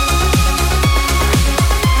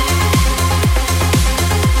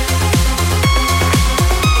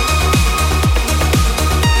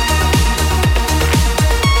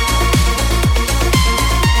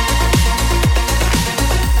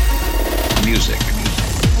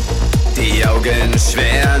 Die Augen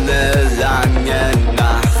schwer, ne lange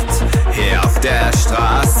Nacht. Hier auf der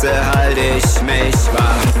Straße halt ich mich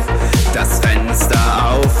wach. Das Fenster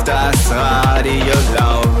auf, das Radio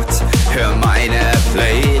laut. Hör meine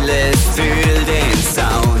Playlist, fühl den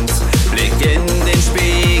Sound. Blick in den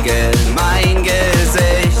Spiegel, mein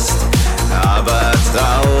Gesicht. Aber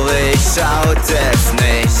traurig schaut es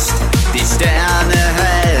nicht. Die Sterne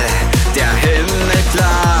hell, der Himmel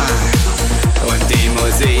klar. Und die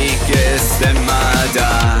Musik ist immer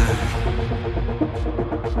da.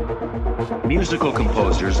 Musical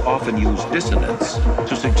composers often use dissonance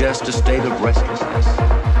to suggest a state of restlessness.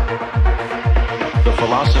 The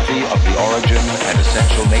philosophy of the origin and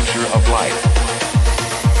essential nature of life.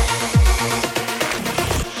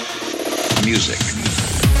 Music.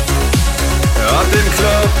 Ob im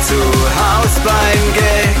Club, zu Haus beim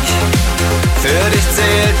Gig, für dich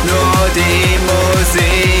zählt nur die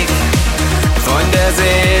Musik. Von der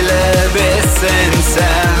Seele bis ins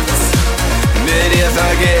Herz, mit dir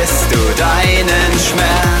vergisst du deinen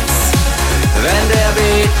Schmerz. Wenn der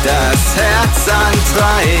Beat das Herz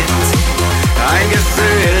antreibt, ein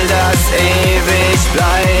Gefühl, das ewig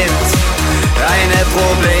bleibt. Deine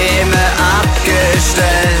Probleme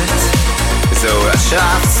abgestellt, so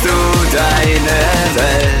erschaffst du deine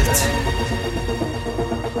Welt.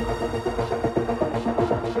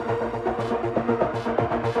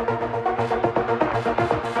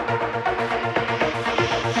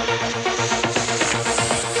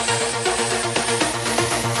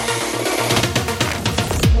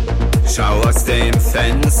 Schau aus dem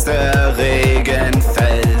Fenster, Regen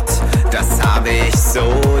fällt. Das hab ich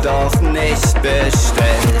so doch nicht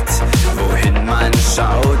bestellt. Wohin man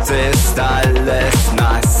schaut, ist alles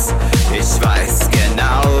nass. Ich weiß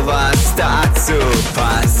genau, was dazu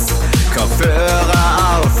passt.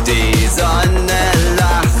 Kopfhörer auf, die Sonne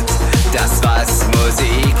lacht. Das, was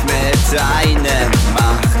Musik mit einem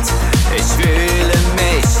macht. Ich fühle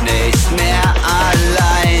mich nicht mehr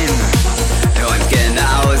allein. Und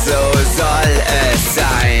genau so soll es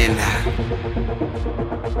sein.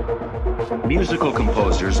 Musical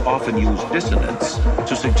composers often use dissonance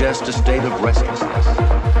to suggest a state of restlessness.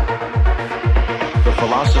 The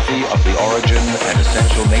philosophy of the origin and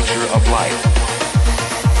essential nature of life.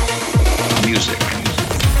 Music.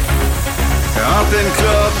 Ob im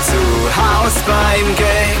Club, zu Haus beim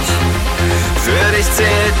Gig, für dich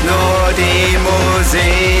zählt nur die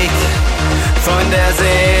Musik. Von der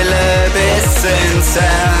Seele bis ins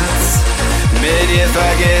Herz, mit dir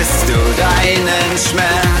vergisst du deinen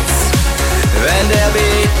Schmerz. Wenn der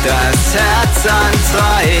Beat das Herz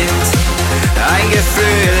antreibt, ein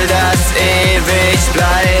Gefühl, das ewig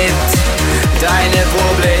bleibt. Deine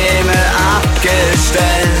Probleme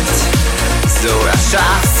abgestellt, so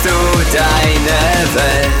erschaffst du deine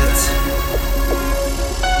Welt.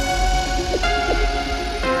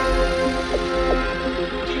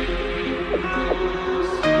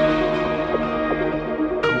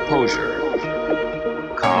 Composure,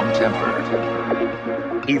 calm temper,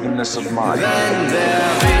 evenness of mind. Wenn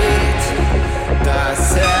der Beat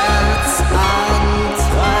das Herz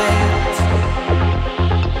antreibt,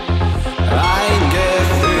 ein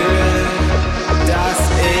Gefühl, das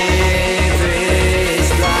ewig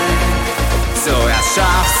bleibt, so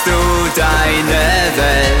erschaffst du deine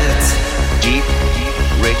Welt. Deep,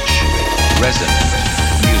 rich, resonant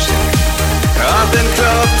music. Ob im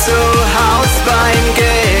Club, zu Haus beim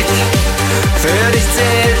Gig, für dich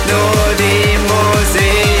zählt nur die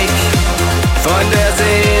Musik. Von der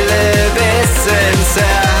Seele bis ins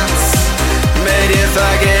Herz, mit dir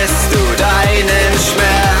vergisst du deinen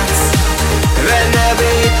Schmerz. Wenn der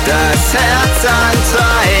Beat das Herz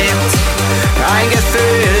antreibt, ein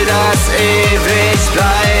Gefühl, das ewig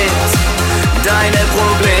bleibt. Deine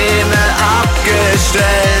Probleme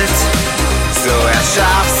abgestellt, so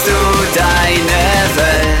erschaffst du deine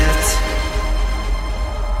Welt.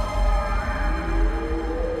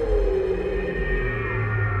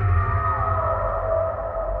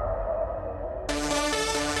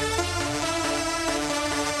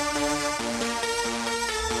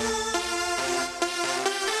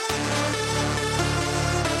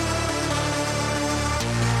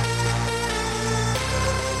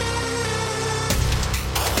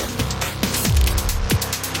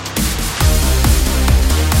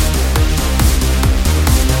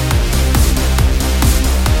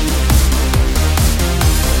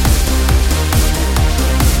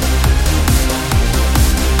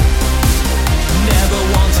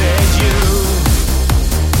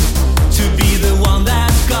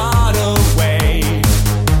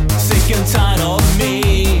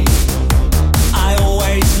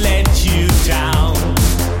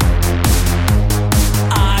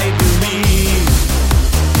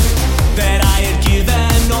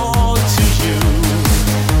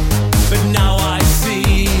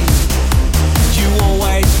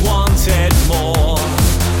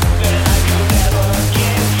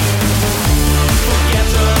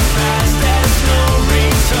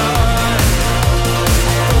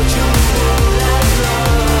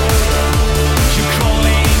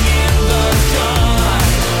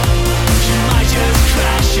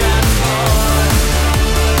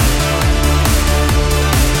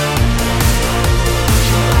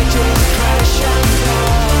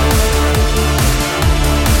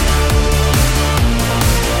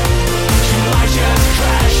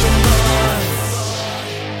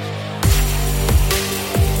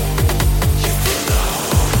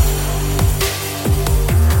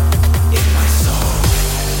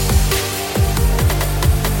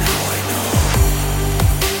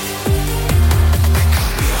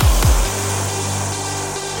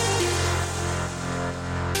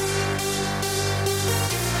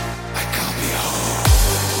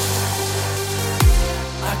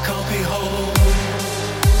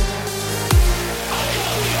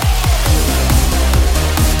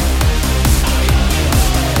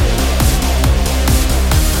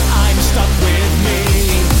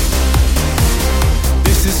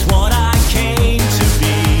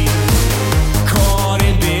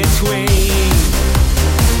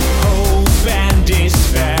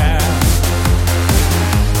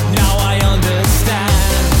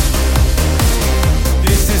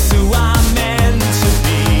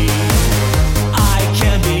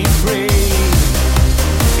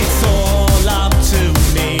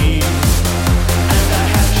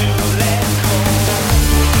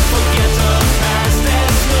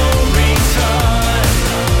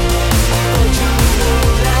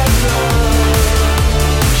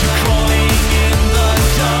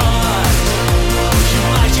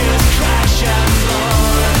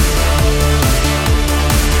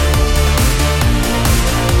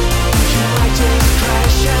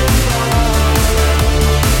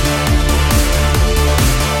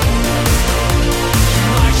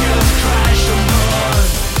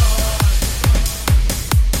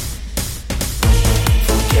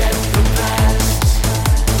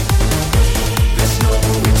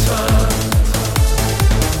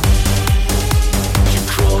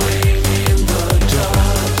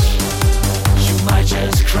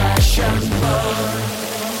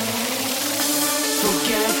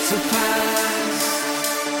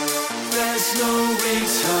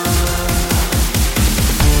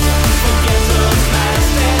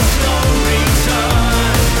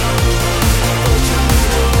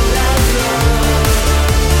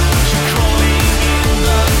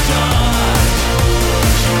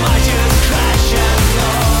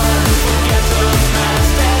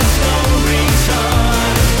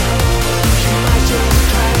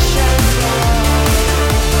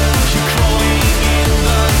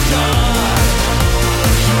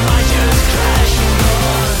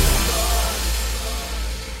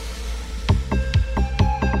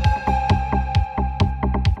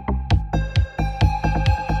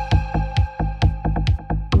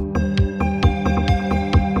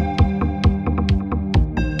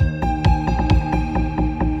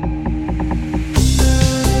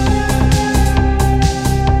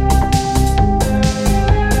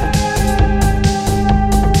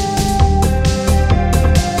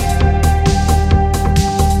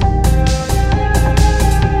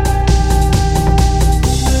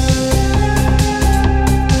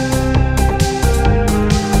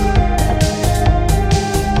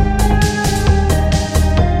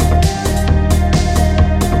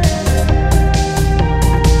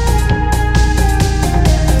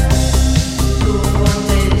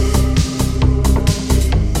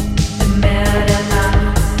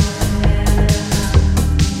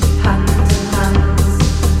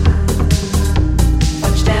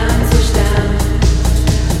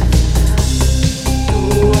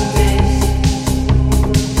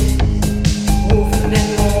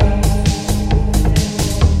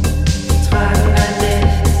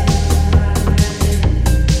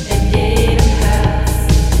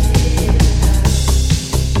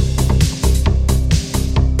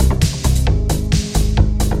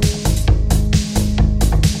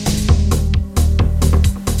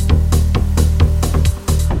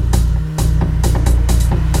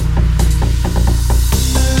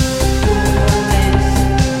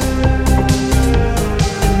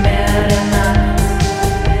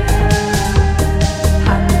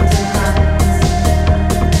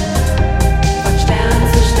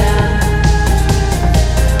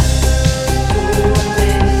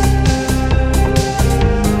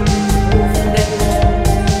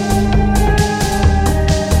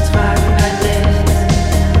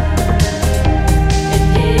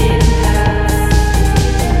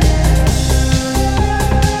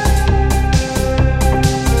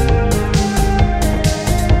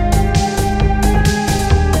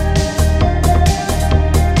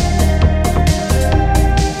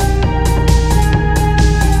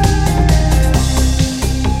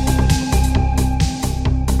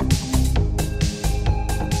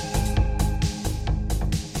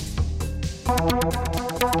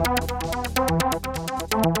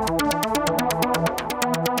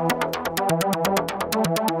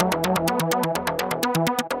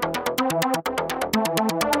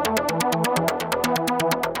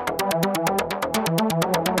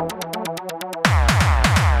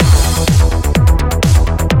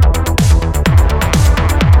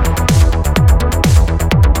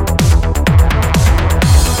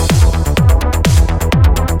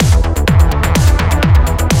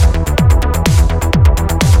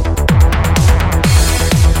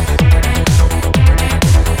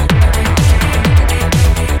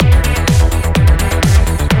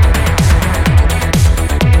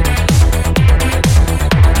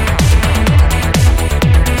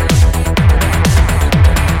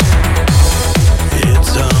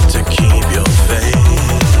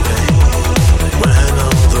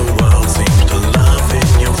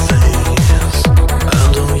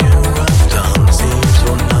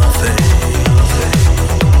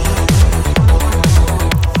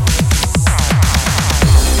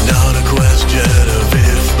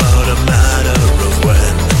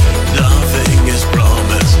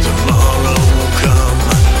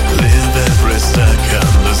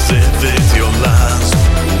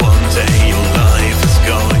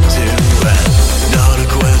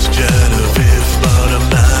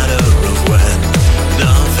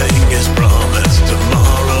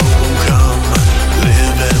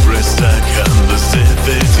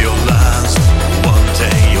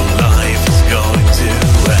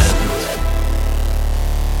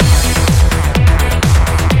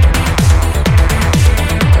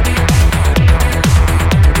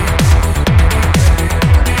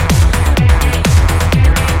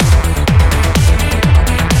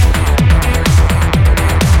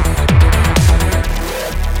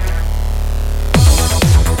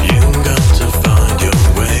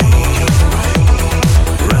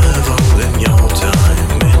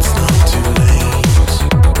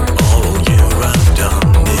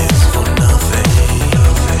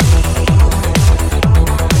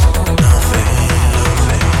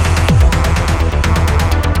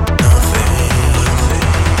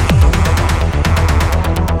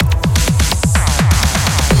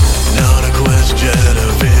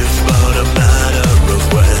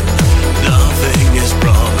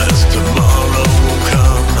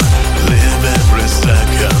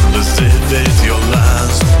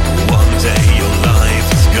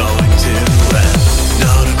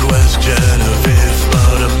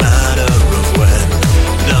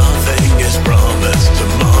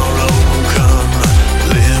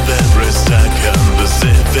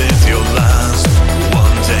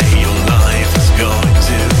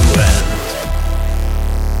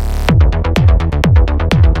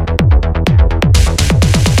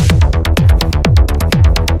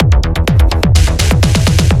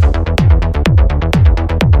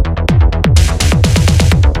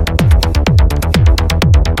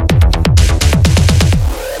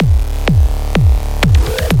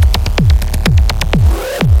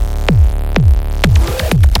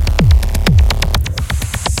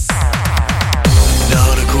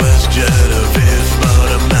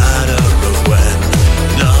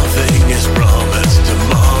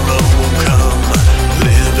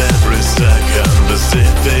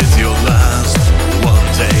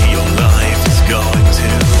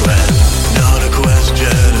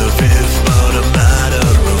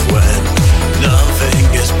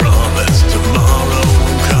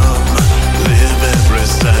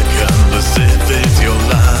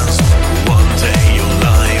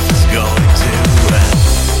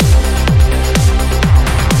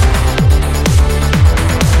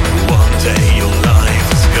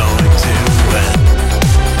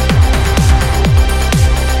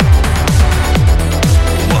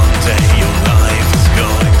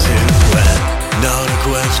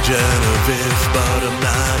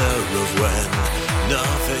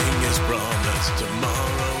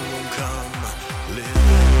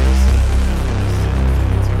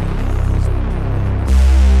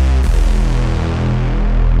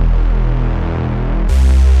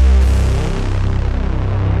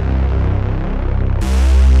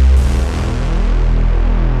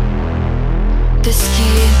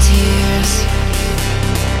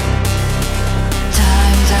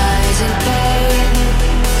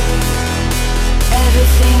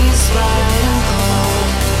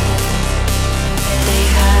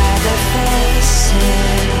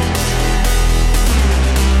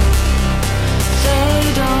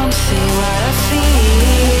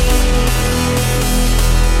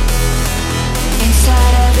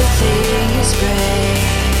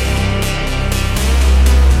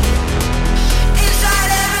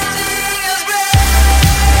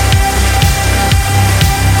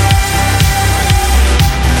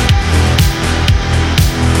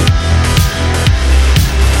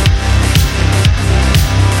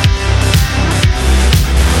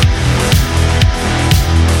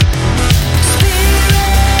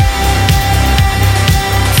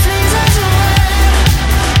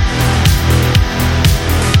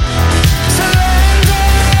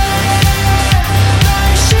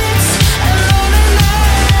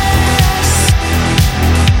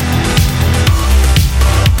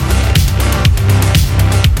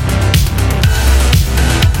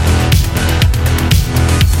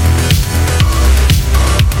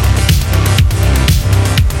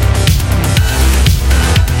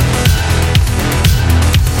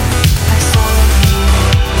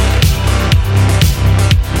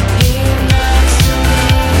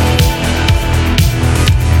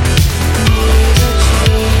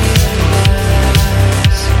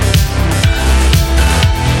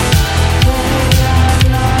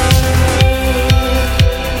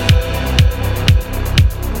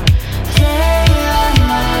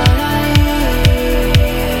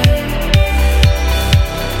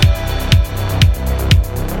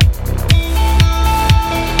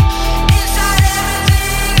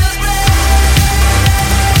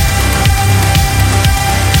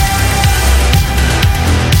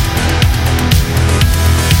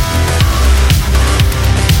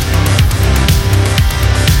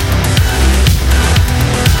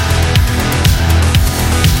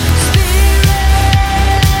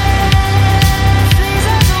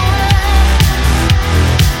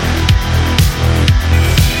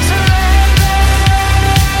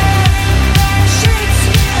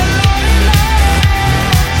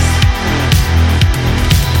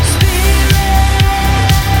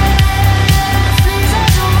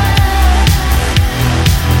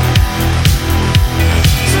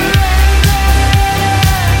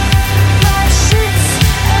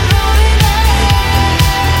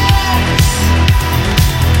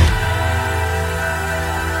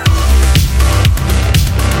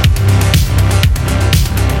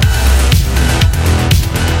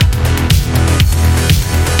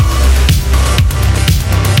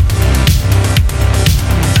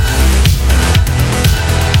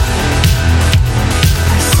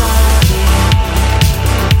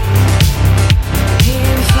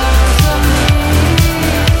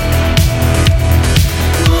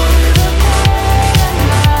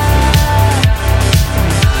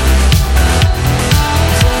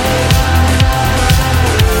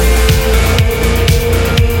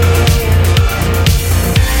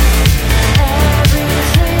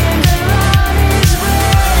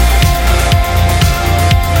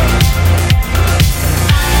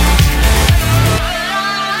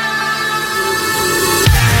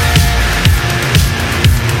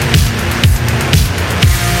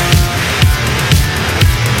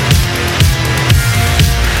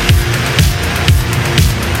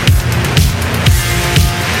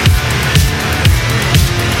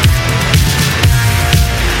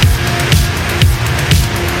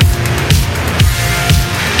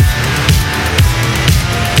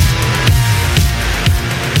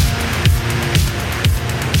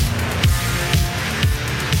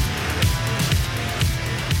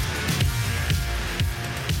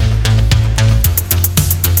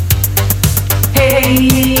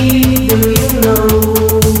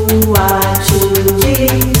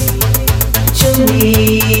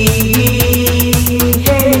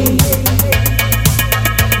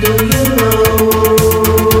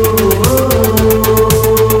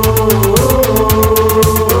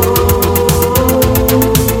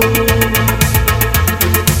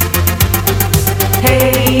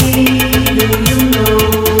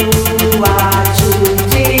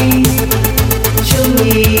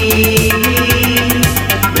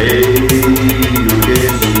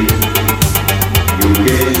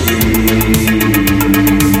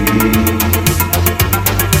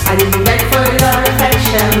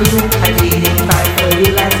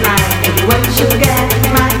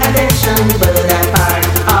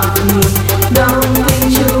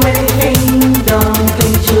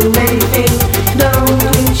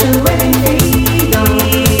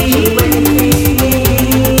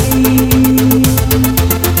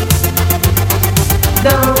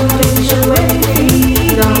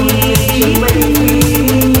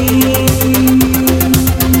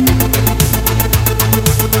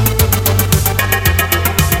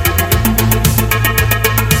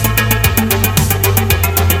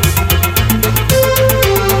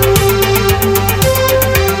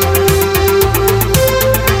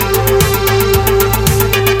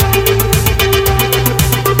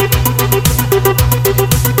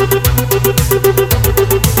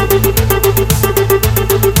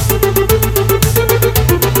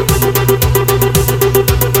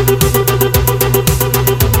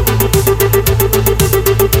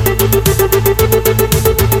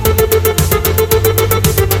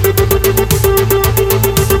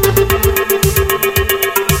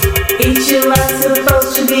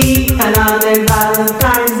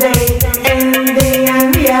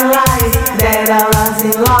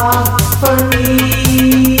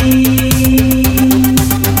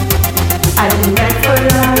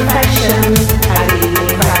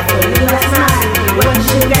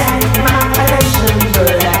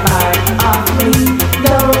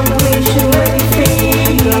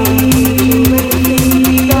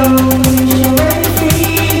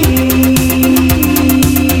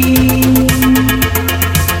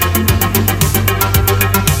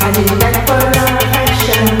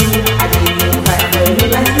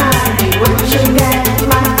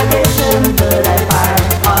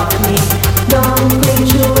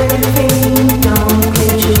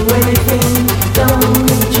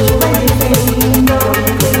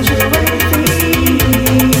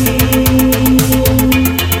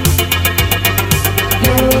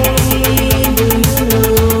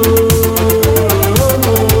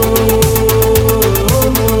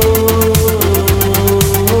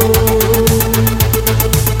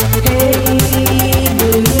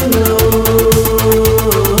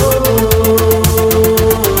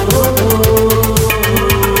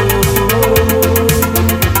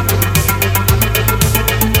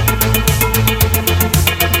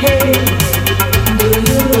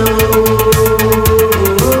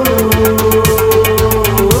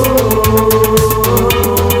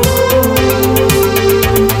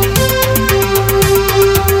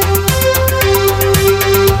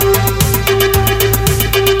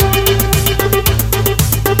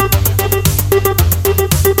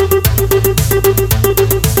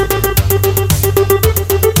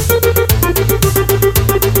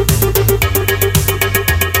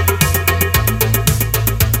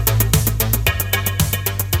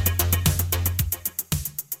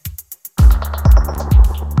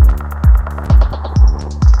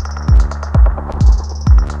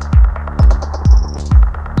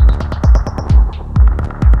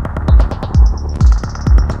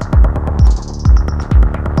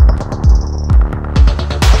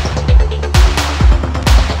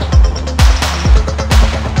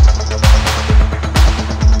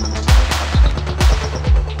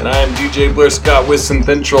 And I am DJ Blair Scott with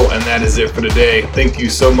Synthentral, and that is it for today. Thank you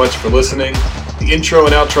so much for listening. The intro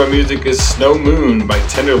and outro music is Snow Moon by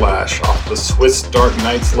Tenderlash off the Swiss Dark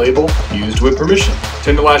Nights label, used with permission.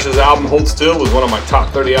 Tenderlash's album Hold Still was one of my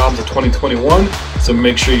top 30 albums of 2021, so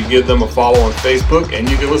make sure you give them a follow on Facebook, and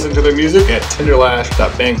you can listen to their music at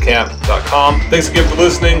tenderlash.bandcamp.com. Thanks again for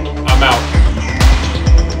listening. I'm out.